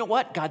do. And you know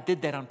what? God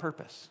did that on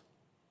purpose.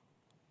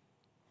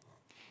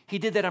 He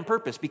did that on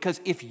purpose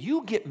because if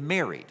you get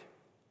married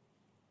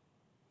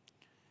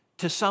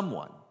to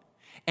someone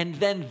and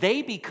then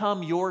they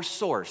become your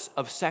source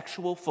of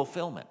sexual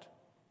fulfillment,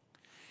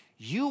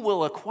 you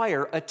will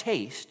acquire a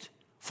taste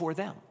for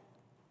them.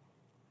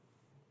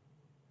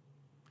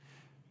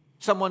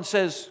 Someone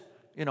says,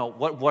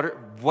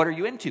 what are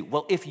you into?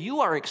 Well, if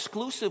you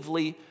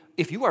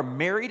are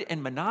married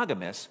and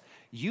monogamous,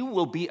 you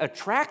will be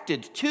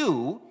attracted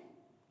to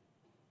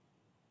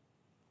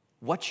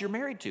what you're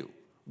married to.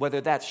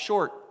 Whether that's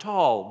short,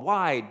 tall,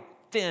 wide,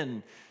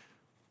 thin,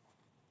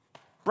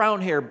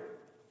 brown hair,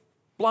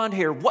 blonde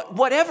hair,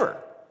 whatever.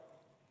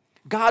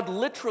 God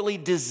literally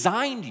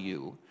designed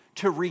you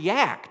to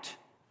react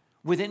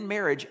within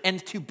marriage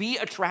and to be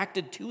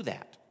attracted to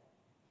that.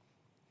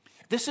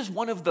 This is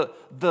one of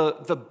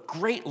the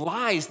great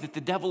lies that the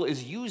devil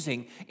is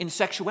using in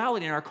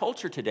sexuality in our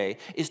culture today,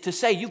 is to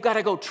say you've got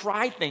to go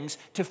try things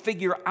to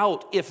figure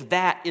out if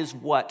that is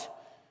what,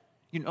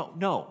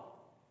 no.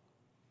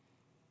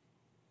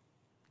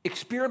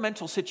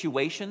 Experimental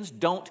situations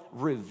don't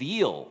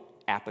reveal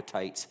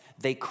appetites,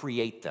 they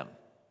create them.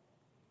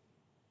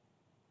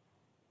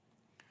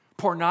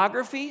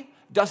 Pornography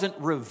doesn't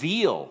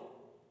reveal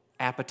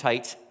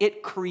appetites,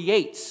 it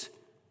creates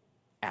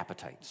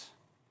appetites.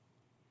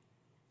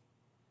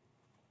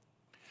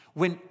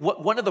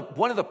 One of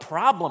the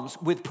problems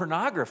with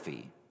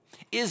pornography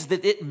is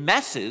that it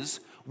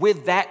messes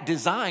with that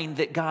design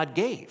that God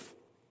gave.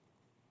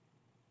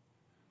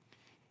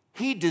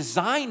 He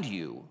designed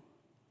you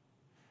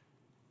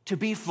to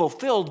be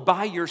fulfilled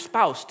by your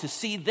spouse, to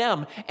see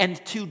them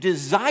and to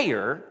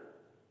desire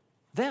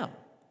them.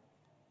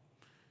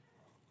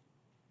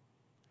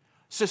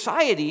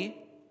 Society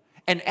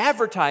and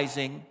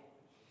advertising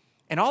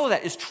and all of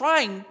that is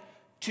trying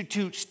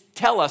to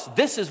tell us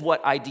this is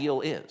what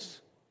ideal is.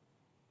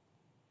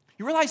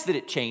 You realize that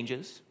it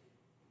changes?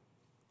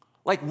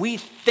 Like we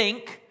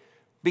think,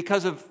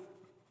 because of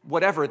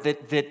whatever,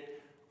 that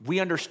we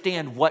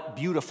understand what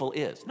beautiful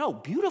is. No,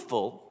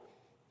 beautiful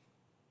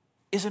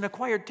is an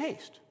acquired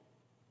taste.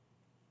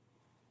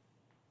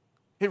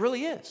 It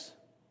really is.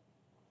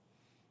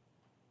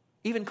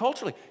 Even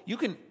culturally, you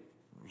can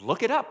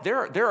look it up.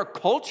 There are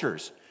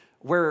cultures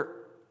where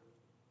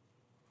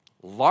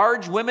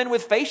large women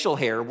with facial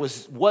hair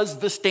was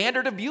the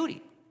standard of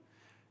beauty.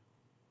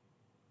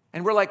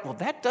 And we're like, well,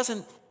 that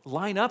doesn't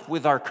line up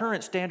with our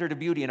current standard of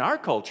beauty in our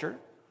culture.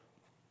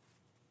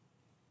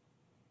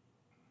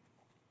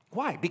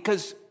 Why?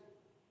 Because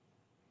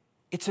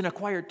it's an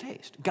acquired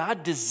taste.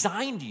 God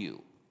designed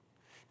you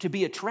to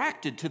be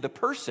attracted to the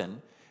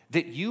person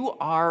that you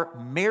are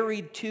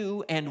married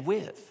to and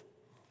with.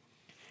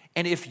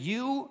 And if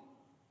you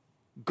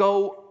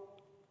go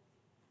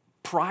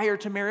prior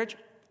to marriage,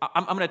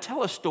 I'm going to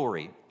tell a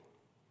story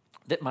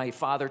that my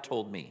father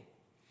told me.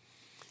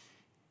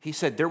 He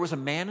said there was a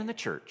man in the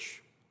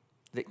church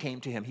that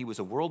came to him. He was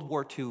a World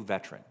War II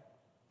veteran.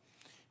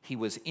 He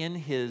was in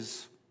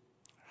his,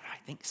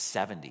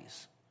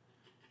 70s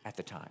at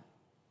the time.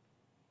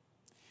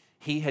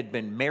 He had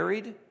been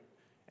married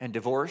and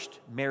divorced,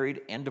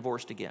 married and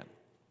divorced again.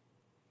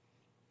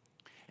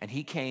 And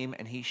he came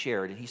and he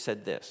shared, and he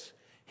said this.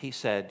 He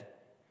said,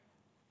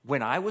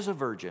 when I was a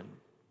virgin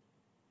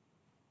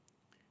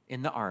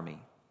in the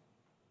Army,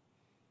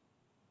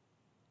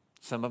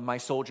 some of my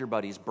soldier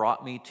buddies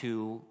brought me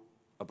to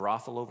a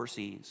brothel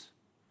overseas,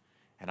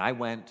 and I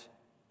went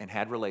and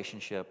had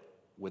relationship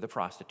with a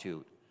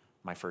prostitute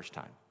my first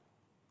time.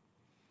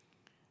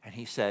 And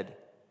he said,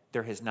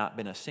 there has not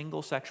been a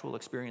single sexual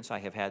experience I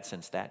have had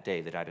since that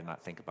day that I did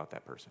not think about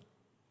that person.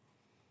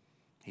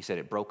 He said,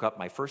 it broke up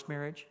my first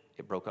marriage.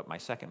 It broke up my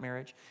second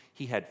marriage.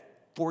 He had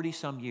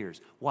 40-some years.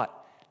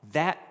 What?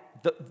 The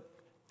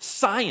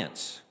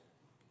science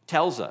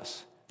tells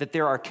us that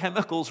there are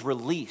chemicals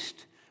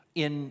released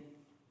in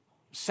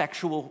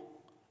sexual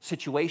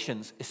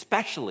situations,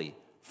 especially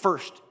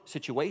first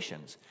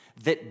situations,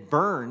 that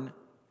burn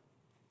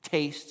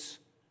tastes,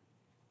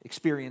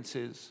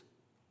 experiences,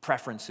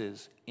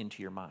 preferences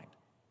into your mind.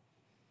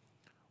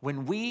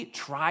 When we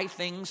try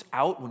things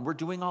out, when we're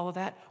doing all of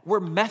that, we're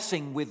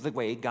messing with the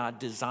way God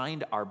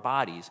designed our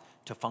bodies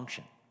to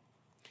function.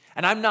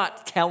 And I'm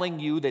not telling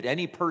you that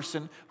any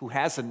person who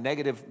has a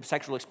negative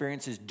sexual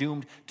experience is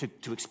doomed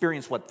to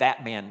experience what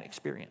that man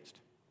experienced.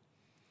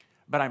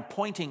 But I'm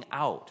pointing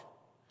out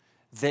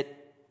that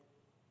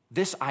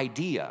this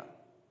idea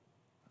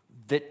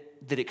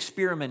that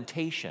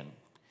experimentation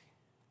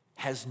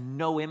has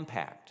no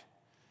impact,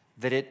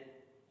 that it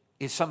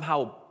is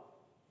somehow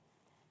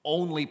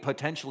only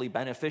potentially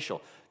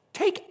beneficial.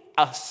 Take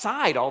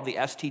aside all the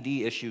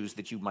STD issues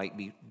that you might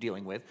be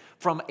dealing with.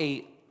 From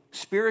a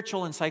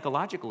spiritual and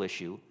psychological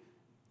issue,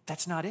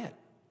 that's not it.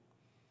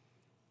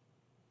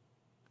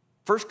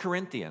 1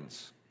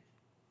 Corinthians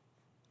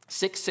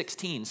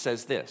 6:16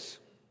 says this,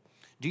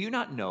 "Do you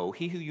not know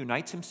he who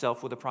unites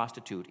himself with a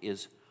prostitute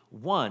is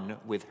one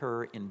with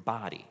her in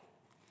body?"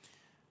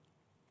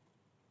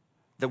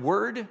 The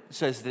word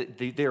says that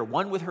they are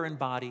one with her in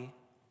body,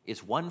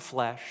 is one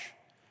flesh.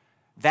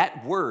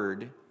 That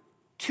word,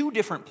 2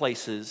 different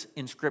places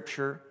in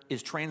Scripture,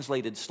 is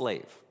translated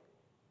slave.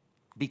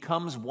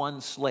 Becomes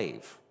one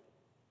slave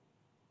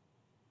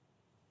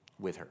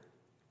with her.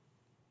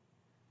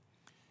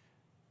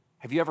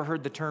 Have you ever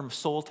heard the term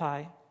soul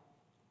tie?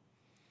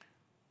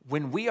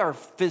 When we are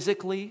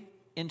physically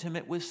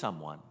intimate with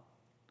someone,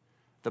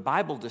 the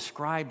Bible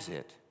describes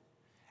it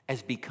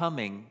as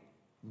becoming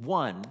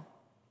one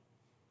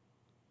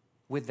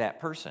with that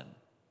person.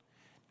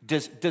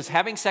 Does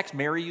having sex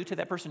marry you to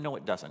that person? No,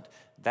 it doesn't.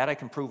 That I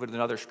can prove it in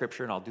another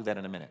scripture, and I'll do that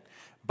in a minute.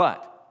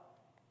 But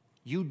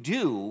you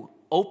do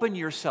open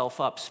yourself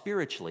up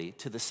spiritually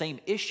to the same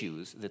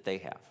issues that they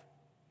have.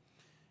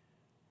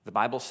 The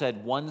Bible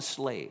said one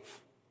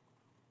slave.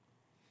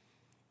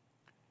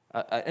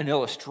 An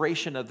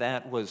illustration of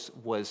that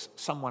was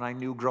someone I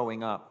knew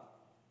growing up.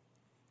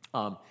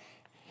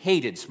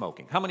 Hated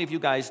smoking. How many of you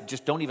guys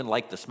just don't even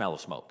like the smell of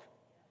smoke?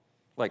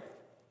 Like,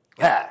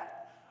 ah.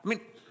 I mean,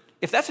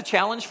 if that's a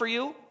challenge for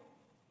you,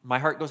 my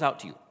heart goes out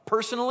to you.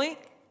 Personally,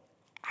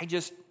 I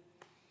just,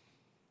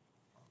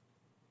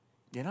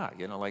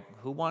 like,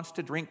 who wants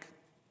to drink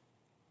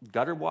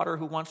gutter water?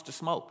 Who wants to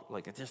smoke?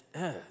 Like, it just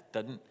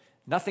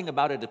nothing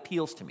about it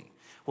appeals to me.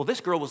 Well, this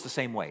girl was the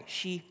same way.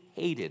 She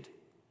hated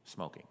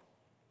smoking.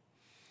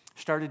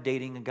 Started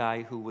dating a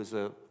guy who was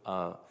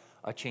a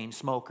chain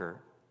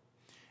smoker.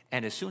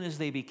 And as soon as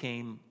they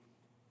became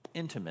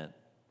intimate,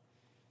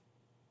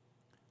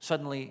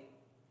 suddenly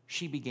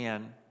she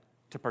began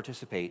to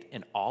participate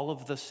in all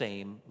of the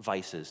same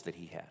vices that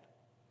he had.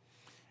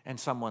 And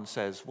someone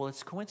says, well,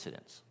 it's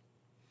coincidence.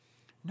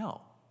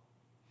 No.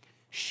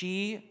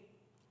 She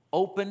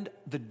opened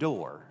the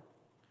door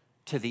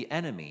to the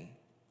enemy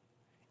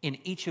in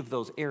each of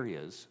those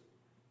areas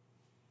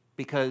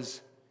because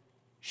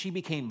she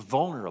became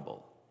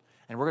vulnerable.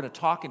 And we're going to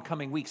talk in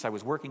coming weeks. I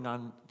was working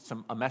on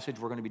a message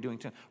we're going to be doing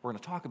too. We're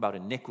going to talk about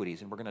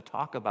iniquities, and we're going to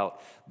talk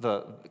about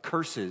the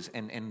curses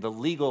and the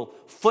legal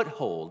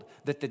foothold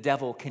that the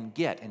devil can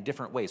get in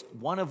different ways.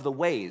 One of the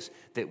ways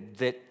that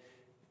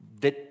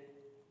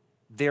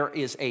there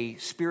is a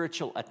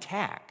spiritual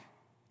attack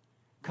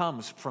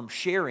comes from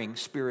sharing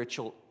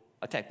spiritual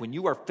attack. When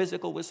you are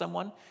physical with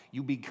someone,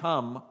 you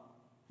become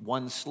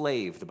one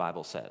slave, the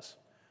Bible says,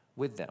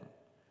 with them.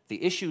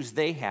 The issues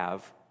they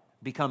have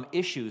become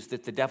issues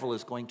that the devil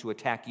is going to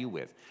attack you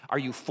with. Are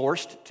you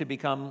forced to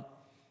become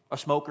a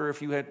smoker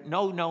if you had?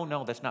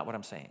 No, that's not what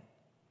I'm saying.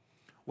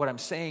 What I'm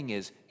saying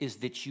is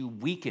that you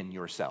weaken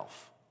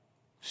yourself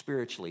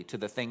spiritually to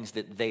the things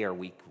that they are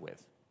weak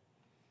with.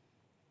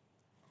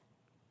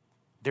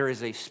 There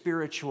is a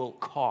spiritual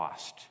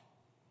cost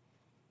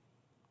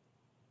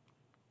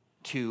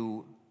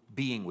to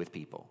being with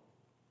people.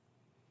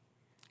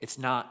 It's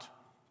not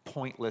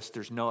pointless.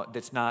 There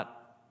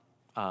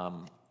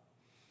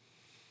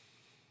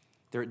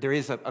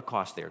is a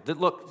cost there.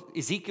 Look,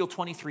 Ezekiel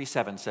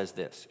 23:7 says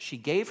this. She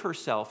gave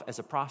herself as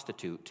a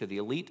prostitute to the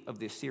elite of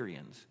the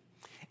Assyrians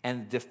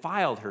and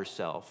defiled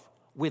herself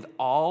with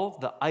all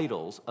the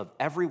idols of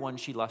everyone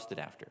she lusted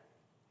after.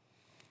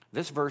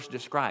 This verse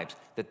describes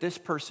that this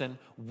person,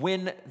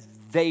 when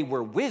they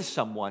were with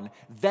someone,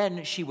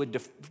 then she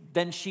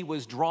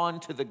was drawn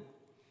to the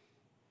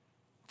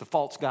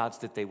false gods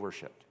that they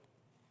worshipped.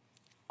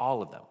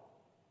 All of them.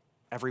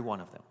 Every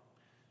one of them.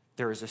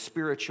 There is a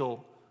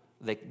spiritual,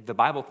 the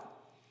Bible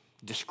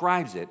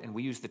describes it, and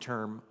we use the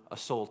term a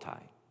soul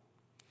tie.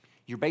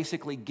 You're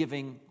basically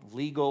giving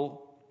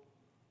legal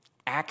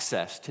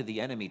access to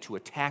the enemy to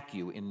attack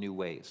you in new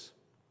ways.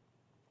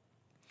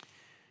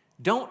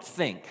 Don't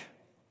think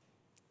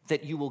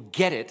that you will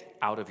get it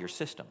out of your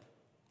system.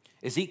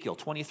 Ezekiel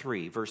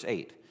 23, verse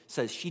 8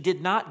 says, she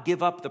did not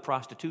give up the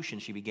prostitution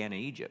she began in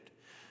Egypt,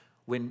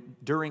 when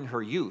during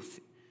her youth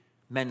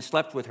men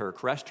slept with her,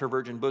 caressed her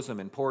virgin bosom,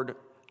 and poured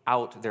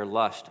out their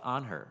lust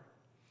on her.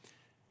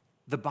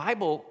 The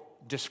Bible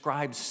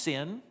describes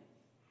sin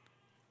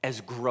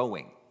as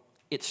growing.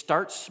 It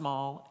starts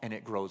small and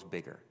it grows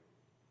bigger.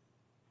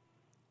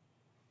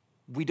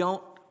 We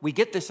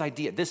get this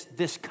idea,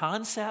 this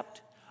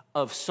concept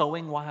of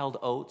sowing wild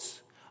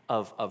oats,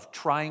 of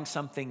trying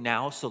something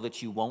now so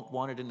that you won't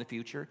want it in the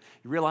future.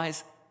 You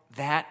realize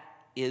that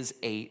is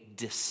a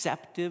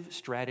deceptive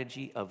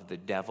strategy of the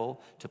devil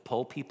to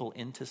pull people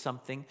into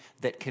something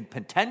that can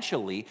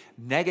potentially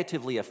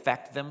negatively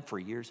affect them for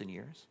years and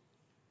years.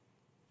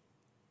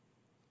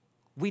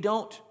 We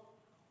don't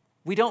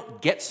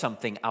get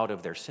something out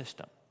of their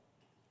system.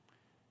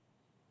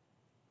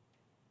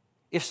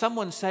 If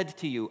someone said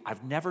to you,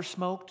 I've never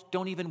smoked,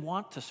 don't even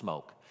want to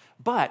smoke,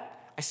 but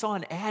I saw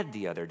an ad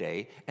the other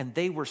day and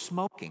they were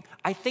smoking.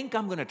 I think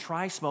I'm going to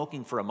try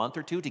smoking for a month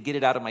or two to get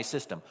it out of my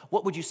system.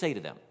 What would you say to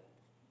them?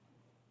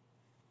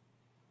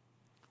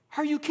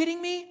 Are you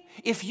kidding me?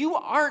 If you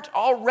aren't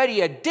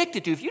already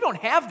addicted to, if you don't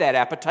have that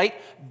appetite,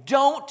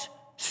 don't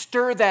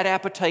stir that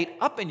appetite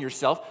up in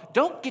yourself.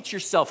 Don't get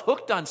yourself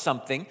hooked on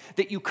something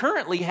that you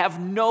currently have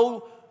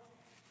no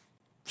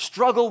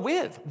struggle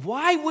with.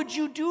 Why would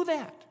you do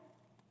that?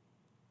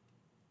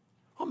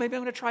 Oh, maybe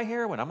I'm going to try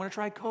heroin. I'm going to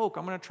try coke.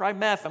 I'm going to try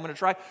meth. I'm going to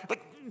try...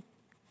 Like,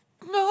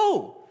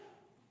 no.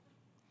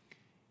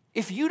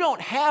 If you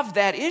don't have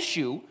that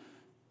issue,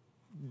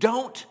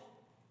 don't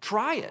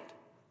try it.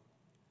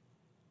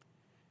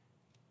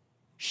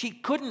 She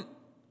couldn't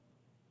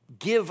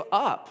give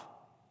up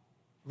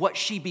what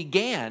she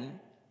began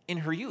in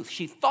her youth.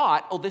 She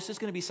thought, oh, this is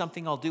going to be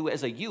something I'll do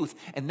as a youth,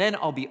 and then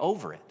I'll be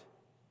over it.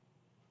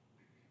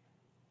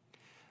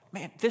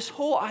 Man, this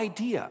whole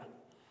idea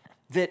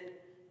that,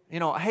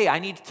 hey, I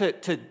need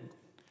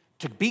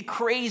to be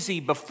crazy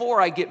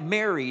before I get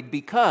married,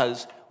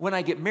 because when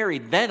I get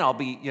married, then I'll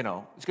be, it's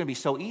going to be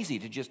so easy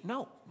to just,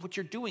 no, what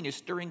you're doing is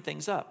stirring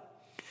things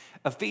up.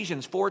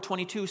 Ephesians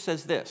 4:22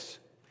 says this,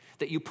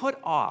 that you put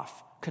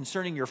off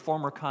concerning your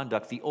former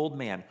conduct the old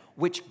man,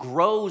 which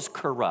grows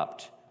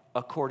corrupt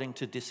according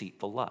to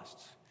deceitful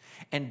lusts,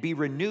 and be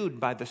renewed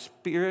by the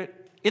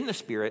Spirit, in the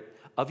spirit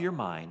of your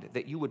mind,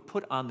 that you would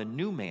put on the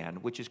new man,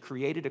 which is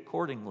created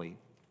according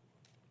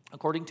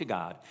to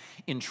God,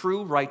 in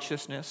true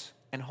righteousness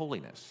and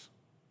holiness.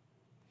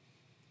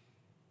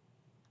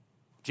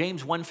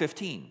 James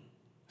 1:15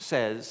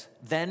 says,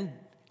 then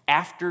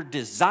after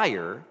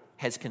desire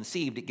has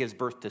conceived, it gives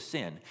birth to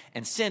sin,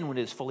 and sin, when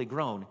it is fully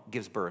grown,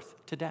 gives birth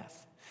to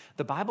death.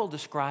 The Bible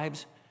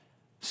describes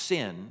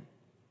sin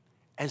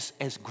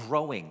as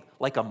growing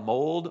like a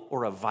mold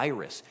or a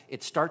virus.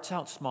 It starts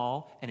out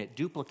small and it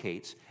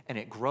duplicates and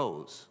it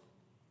grows.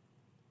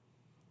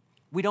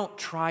 We don't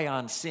try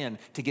on sin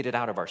to get it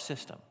out of our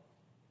system.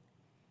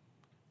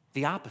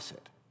 The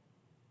opposite.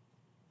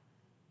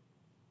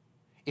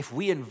 If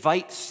we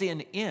invite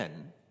sin in,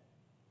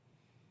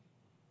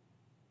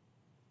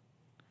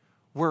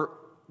 we're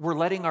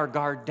letting our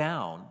guard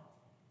down.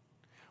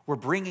 We're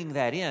bringing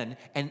that in,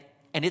 and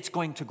it's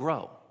going to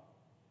grow.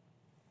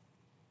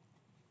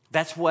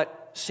 That's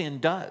what sin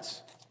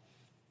does.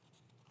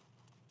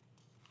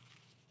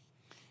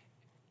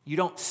 You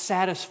don't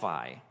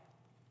satisfy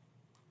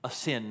a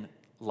sin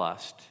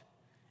lust,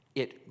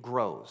 it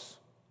grows.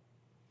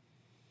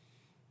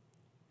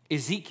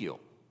 Ezekiel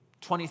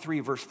 23,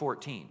 verse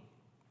 14.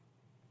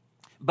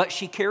 But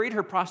she carried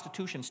her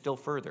prostitution still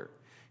further.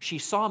 She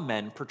saw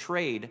men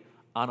portrayed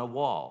on a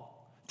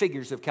wall,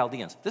 figures of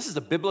Chaldeans. This is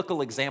a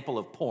biblical example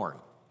of porn.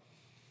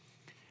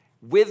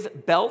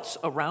 With belts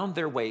around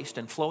their waist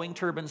and flowing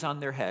turbans on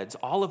their heads,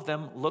 all of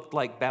them looked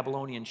like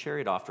Babylonian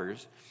chariot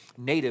offers,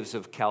 natives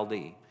of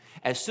Chaldee.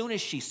 As soon as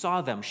she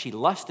saw them, she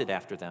lusted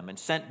after them and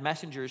sent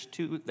messengers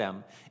to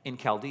them in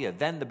Chaldea.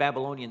 Then the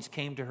Babylonians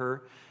came to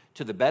her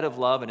to the bed of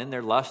love, and in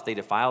their lust they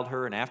defiled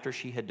her, and after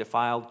she had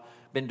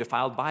been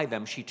defiled by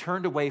them, she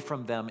turned away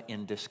from them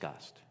in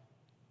disgust.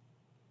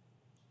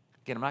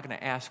 Again, I'm not going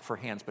to ask for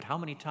hands, but how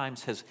many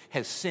times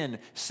has sin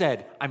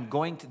said,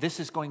 this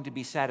is going to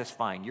be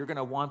satisfying, you're going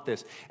to want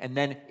this, and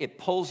then it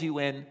pulls you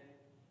in,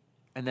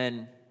 and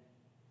then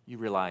you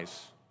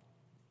realize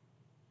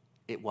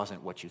it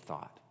wasn't what you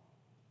thought.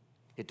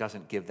 It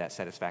doesn't give that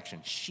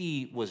satisfaction.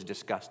 She was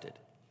disgusted,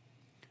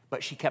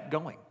 but she kept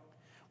going.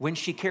 When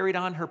she carried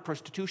on her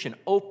prostitution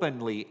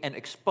openly and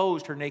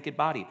exposed her naked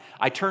body,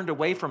 I turned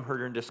away from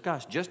her in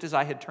disgust, just as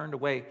I had turned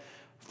away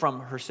from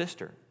her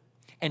sister.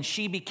 And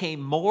she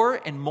became more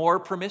and more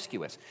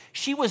promiscuous.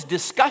 She was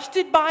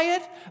disgusted by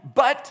it,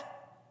 but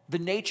the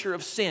nature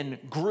of sin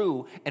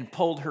grew and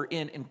pulled her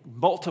in and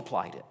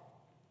multiplied it.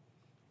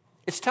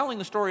 It's telling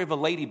the story of a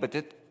lady, but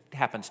it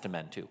happens to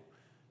men too.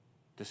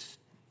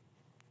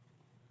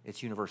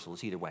 It's universal.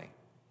 It's either way.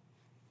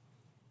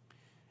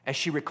 As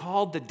she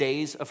recalled the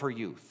days of her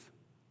youth,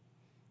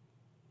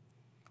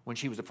 when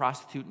she was a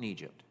prostitute in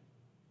Egypt.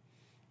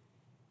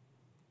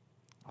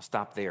 I'll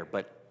stop there,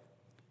 but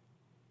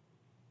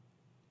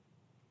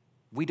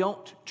we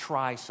don't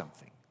try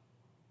something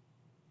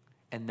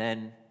and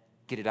then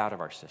get it out of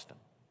our system.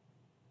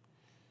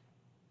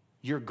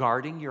 You're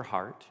guarding your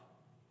heart,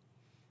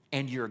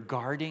 and you're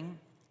guarding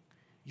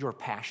your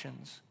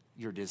passions,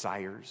 your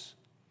desires.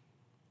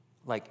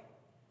 Like,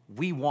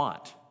 we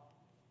want,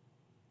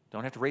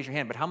 don't have to raise your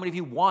hand, but how many of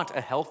you want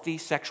a healthy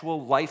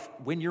sexual life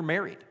when you're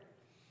married?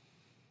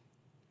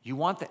 You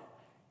want that.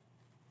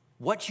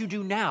 What you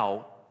do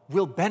now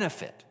will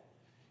benefit.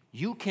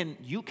 You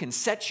can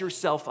set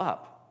yourself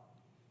up.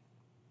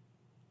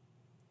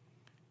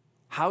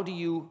 How do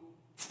you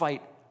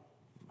fight?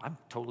 I'm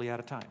totally out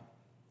of time.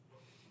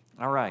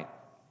 All right.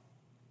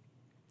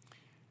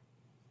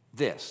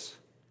 This,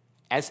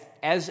 as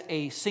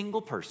a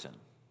single person,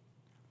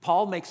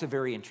 Paul makes a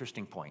very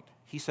interesting point.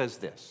 He says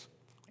this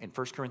in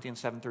 1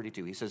 Corinthians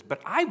 7:32. He says,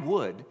 but I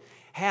would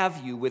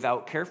have you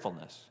without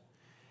carefulness.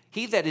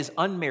 He that is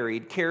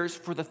unmarried cares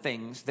for the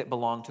things that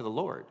belong to the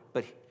Lord,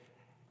 but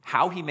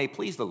how he may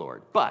please the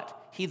Lord.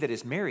 But he that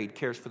is married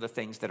cares for the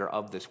things that are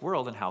of this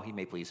world and how he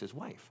may please his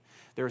wife.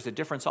 There is a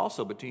difference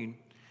also between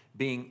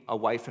being a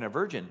wife and a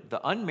virgin. The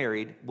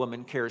unmarried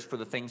woman cares for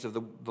the things of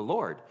the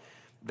Lord,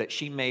 that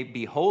she may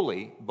be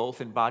holy both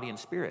in body and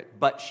spirit.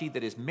 But she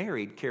that is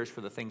married cares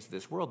for the things of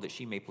this world, that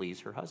she may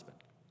please her husband.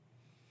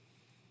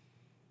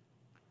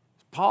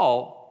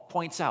 Paul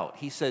points out,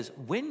 he says,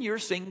 when you're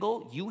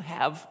single, you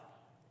have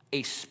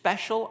a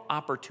special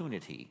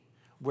opportunity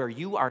where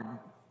you are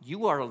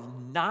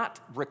not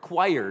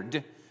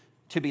required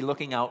to be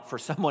looking out for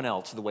someone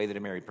else the way that a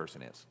married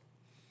person is.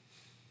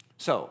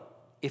 So,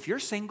 if you're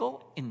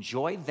single,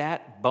 enjoy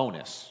that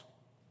bonus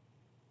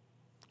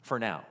for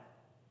now.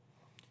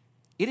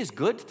 It is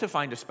good to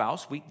find a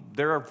spouse.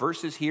 There are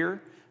verses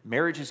here.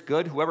 Marriage is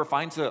good. Whoever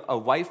finds a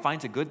wife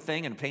finds a good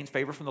thing and obtains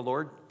favor from the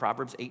Lord.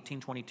 Proverbs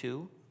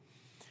 18:22.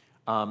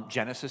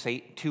 Genesis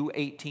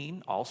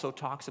 2:18 also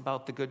talks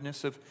about the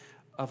goodness of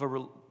a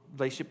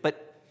relationship.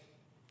 But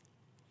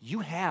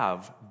you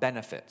have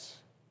benefits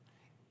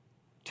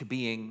to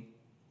being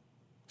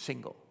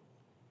single.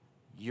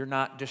 You're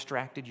not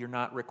distracted. You're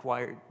not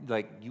required.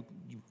 Like, you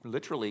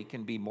literally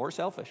can be more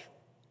selfish.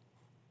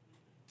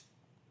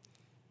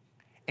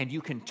 And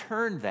you can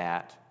turn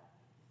that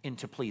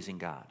into pleasing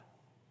God.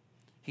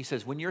 He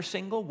says, when you're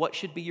single, what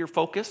should be your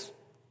focus?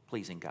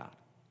 Pleasing God.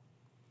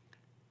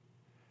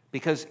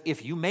 Because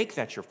if you make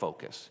that your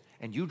focus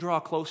and you draw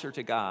closer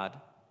to God,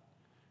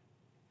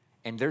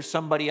 and there's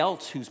somebody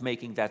else who's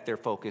making that their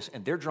focus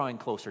and they're drawing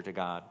closer to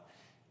God,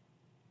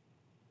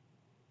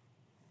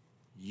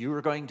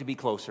 you're going to be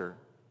closer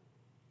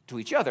to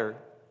each other,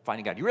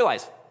 finding God. You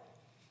realize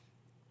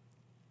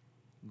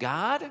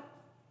God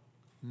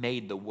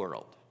made the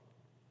world.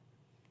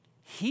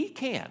 He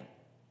can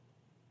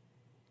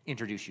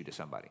introduce you to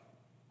somebody.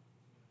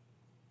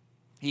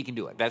 He can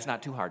do it. That's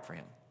not too hard for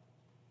him.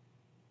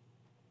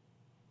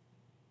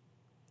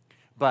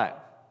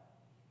 But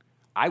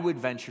I would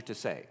venture to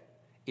say,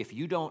 if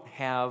you don't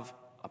have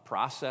a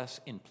process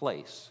in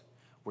place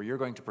where you're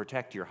going to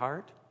protect your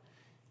heart,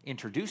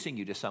 introducing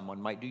you to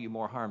someone might do you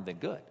more harm than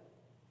good.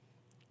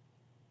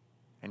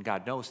 And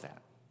God knows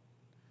that.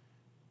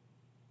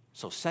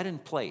 So set in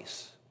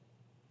place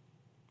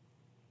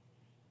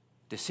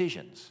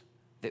decisions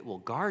that will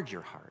guard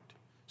your heart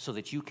so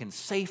that you can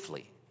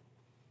safely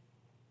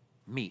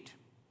meet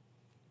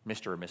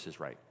Mr. or Mrs.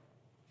 Right.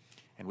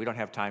 And we don't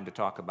have time to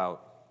talk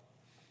about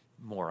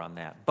more on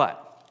that.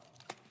 But,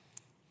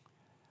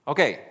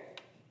 okay,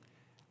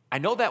 I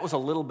know that was a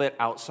little bit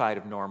outside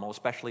of normal,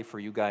 especially for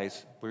you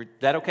guys. Is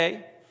that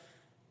okay?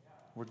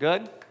 We're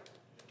good?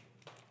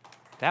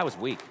 That was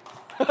weak.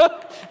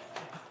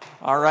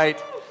 All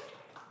right.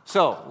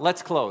 So,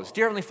 let's close.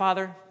 Dear Heavenly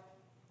Father,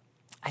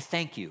 I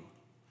thank you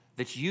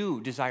that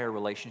you desire a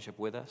relationship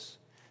with us,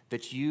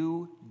 that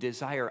you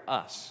desire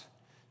us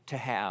to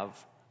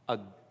have a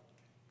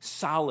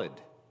solid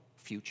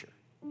future.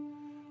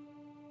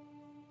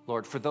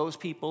 Lord, for those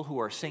people who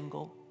are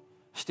single,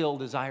 still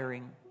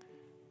desiring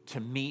to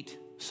meet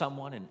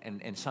someone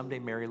and someday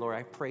marry, Lord,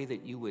 I pray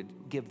that you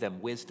would give them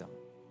wisdom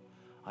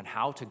on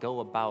how to go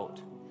about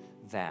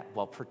that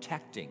while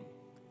protecting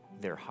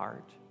their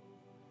heart,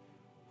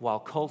 while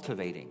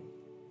cultivating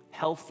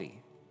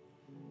healthy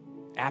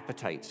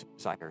appetites and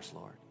desires,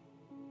 Lord.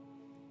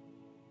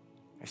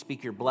 I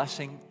speak your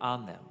blessing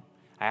on them.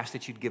 I ask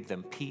that you'd give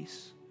them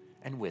peace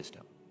and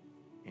wisdom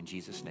in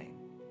Jesus' name.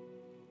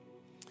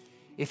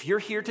 If you're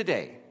here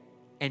today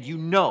and you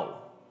know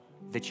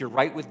that you're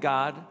right with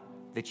God,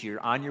 that you're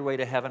on your way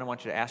to heaven, I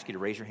want you to ask you to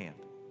raise your hand.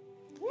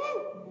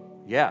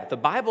 Yeah, the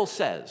Bible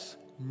says,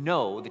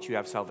 know that you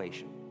have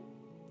salvation.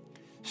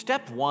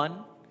 Step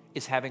one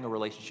is having a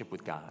relationship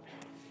with God.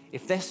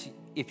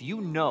 If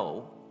you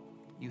know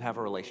you have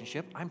a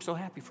relationship, I'm so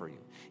happy for you.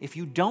 If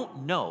you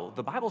don't know,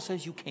 the Bible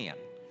says you can.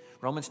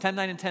 Romans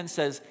 10:9 and 10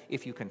 says,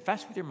 if you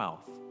confess with your mouth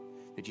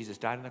that Jesus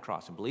died on the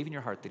cross and believe in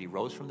your heart that he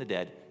rose from the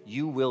dead,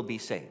 you will be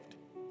saved.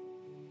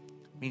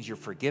 It means you're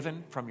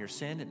forgiven from your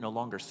sin. It no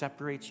longer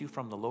separates you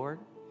from the Lord.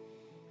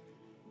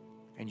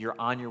 And you're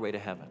on your way to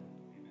heaven.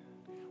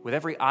 With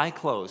every eye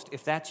closed,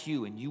 if that's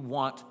you and you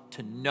want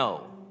to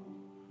know,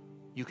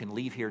 you can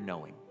leave here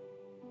knowing.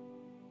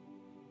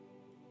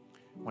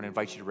 I want to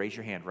invite you to raise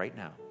your hand right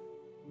now.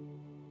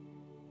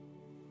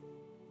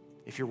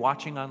 If you're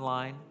watching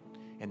online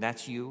and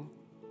that's you,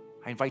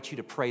 I invite you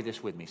to pray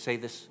this with me. Say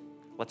this.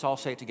 Let's all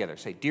say it together.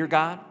 Say, Dear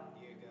God,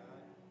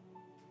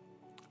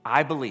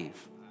 I believe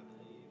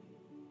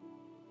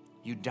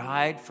you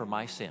died for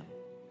my sin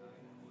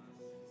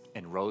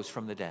and rose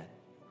from the dead.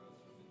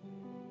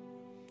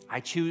 I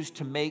choose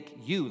to make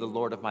you the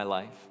Lord of my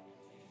life.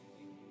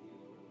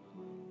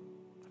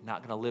 I'm not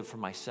going to live for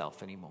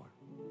myself anymore.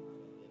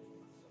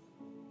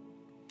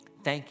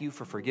 Thank you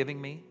for forgiving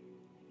me.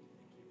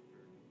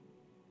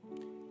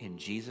 In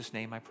Jesus'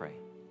 name I pray.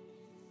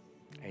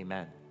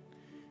 Amen.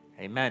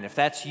 Amen. If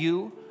that's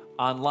you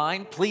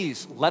online,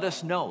 please let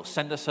us know.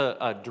 Send us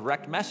a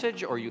direct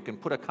message, or you can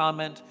put a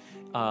comment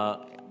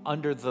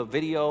under the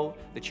video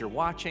that you're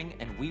watching,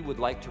 and we would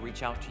like to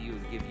reach out to you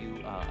and give you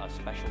a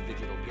special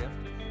digital gift.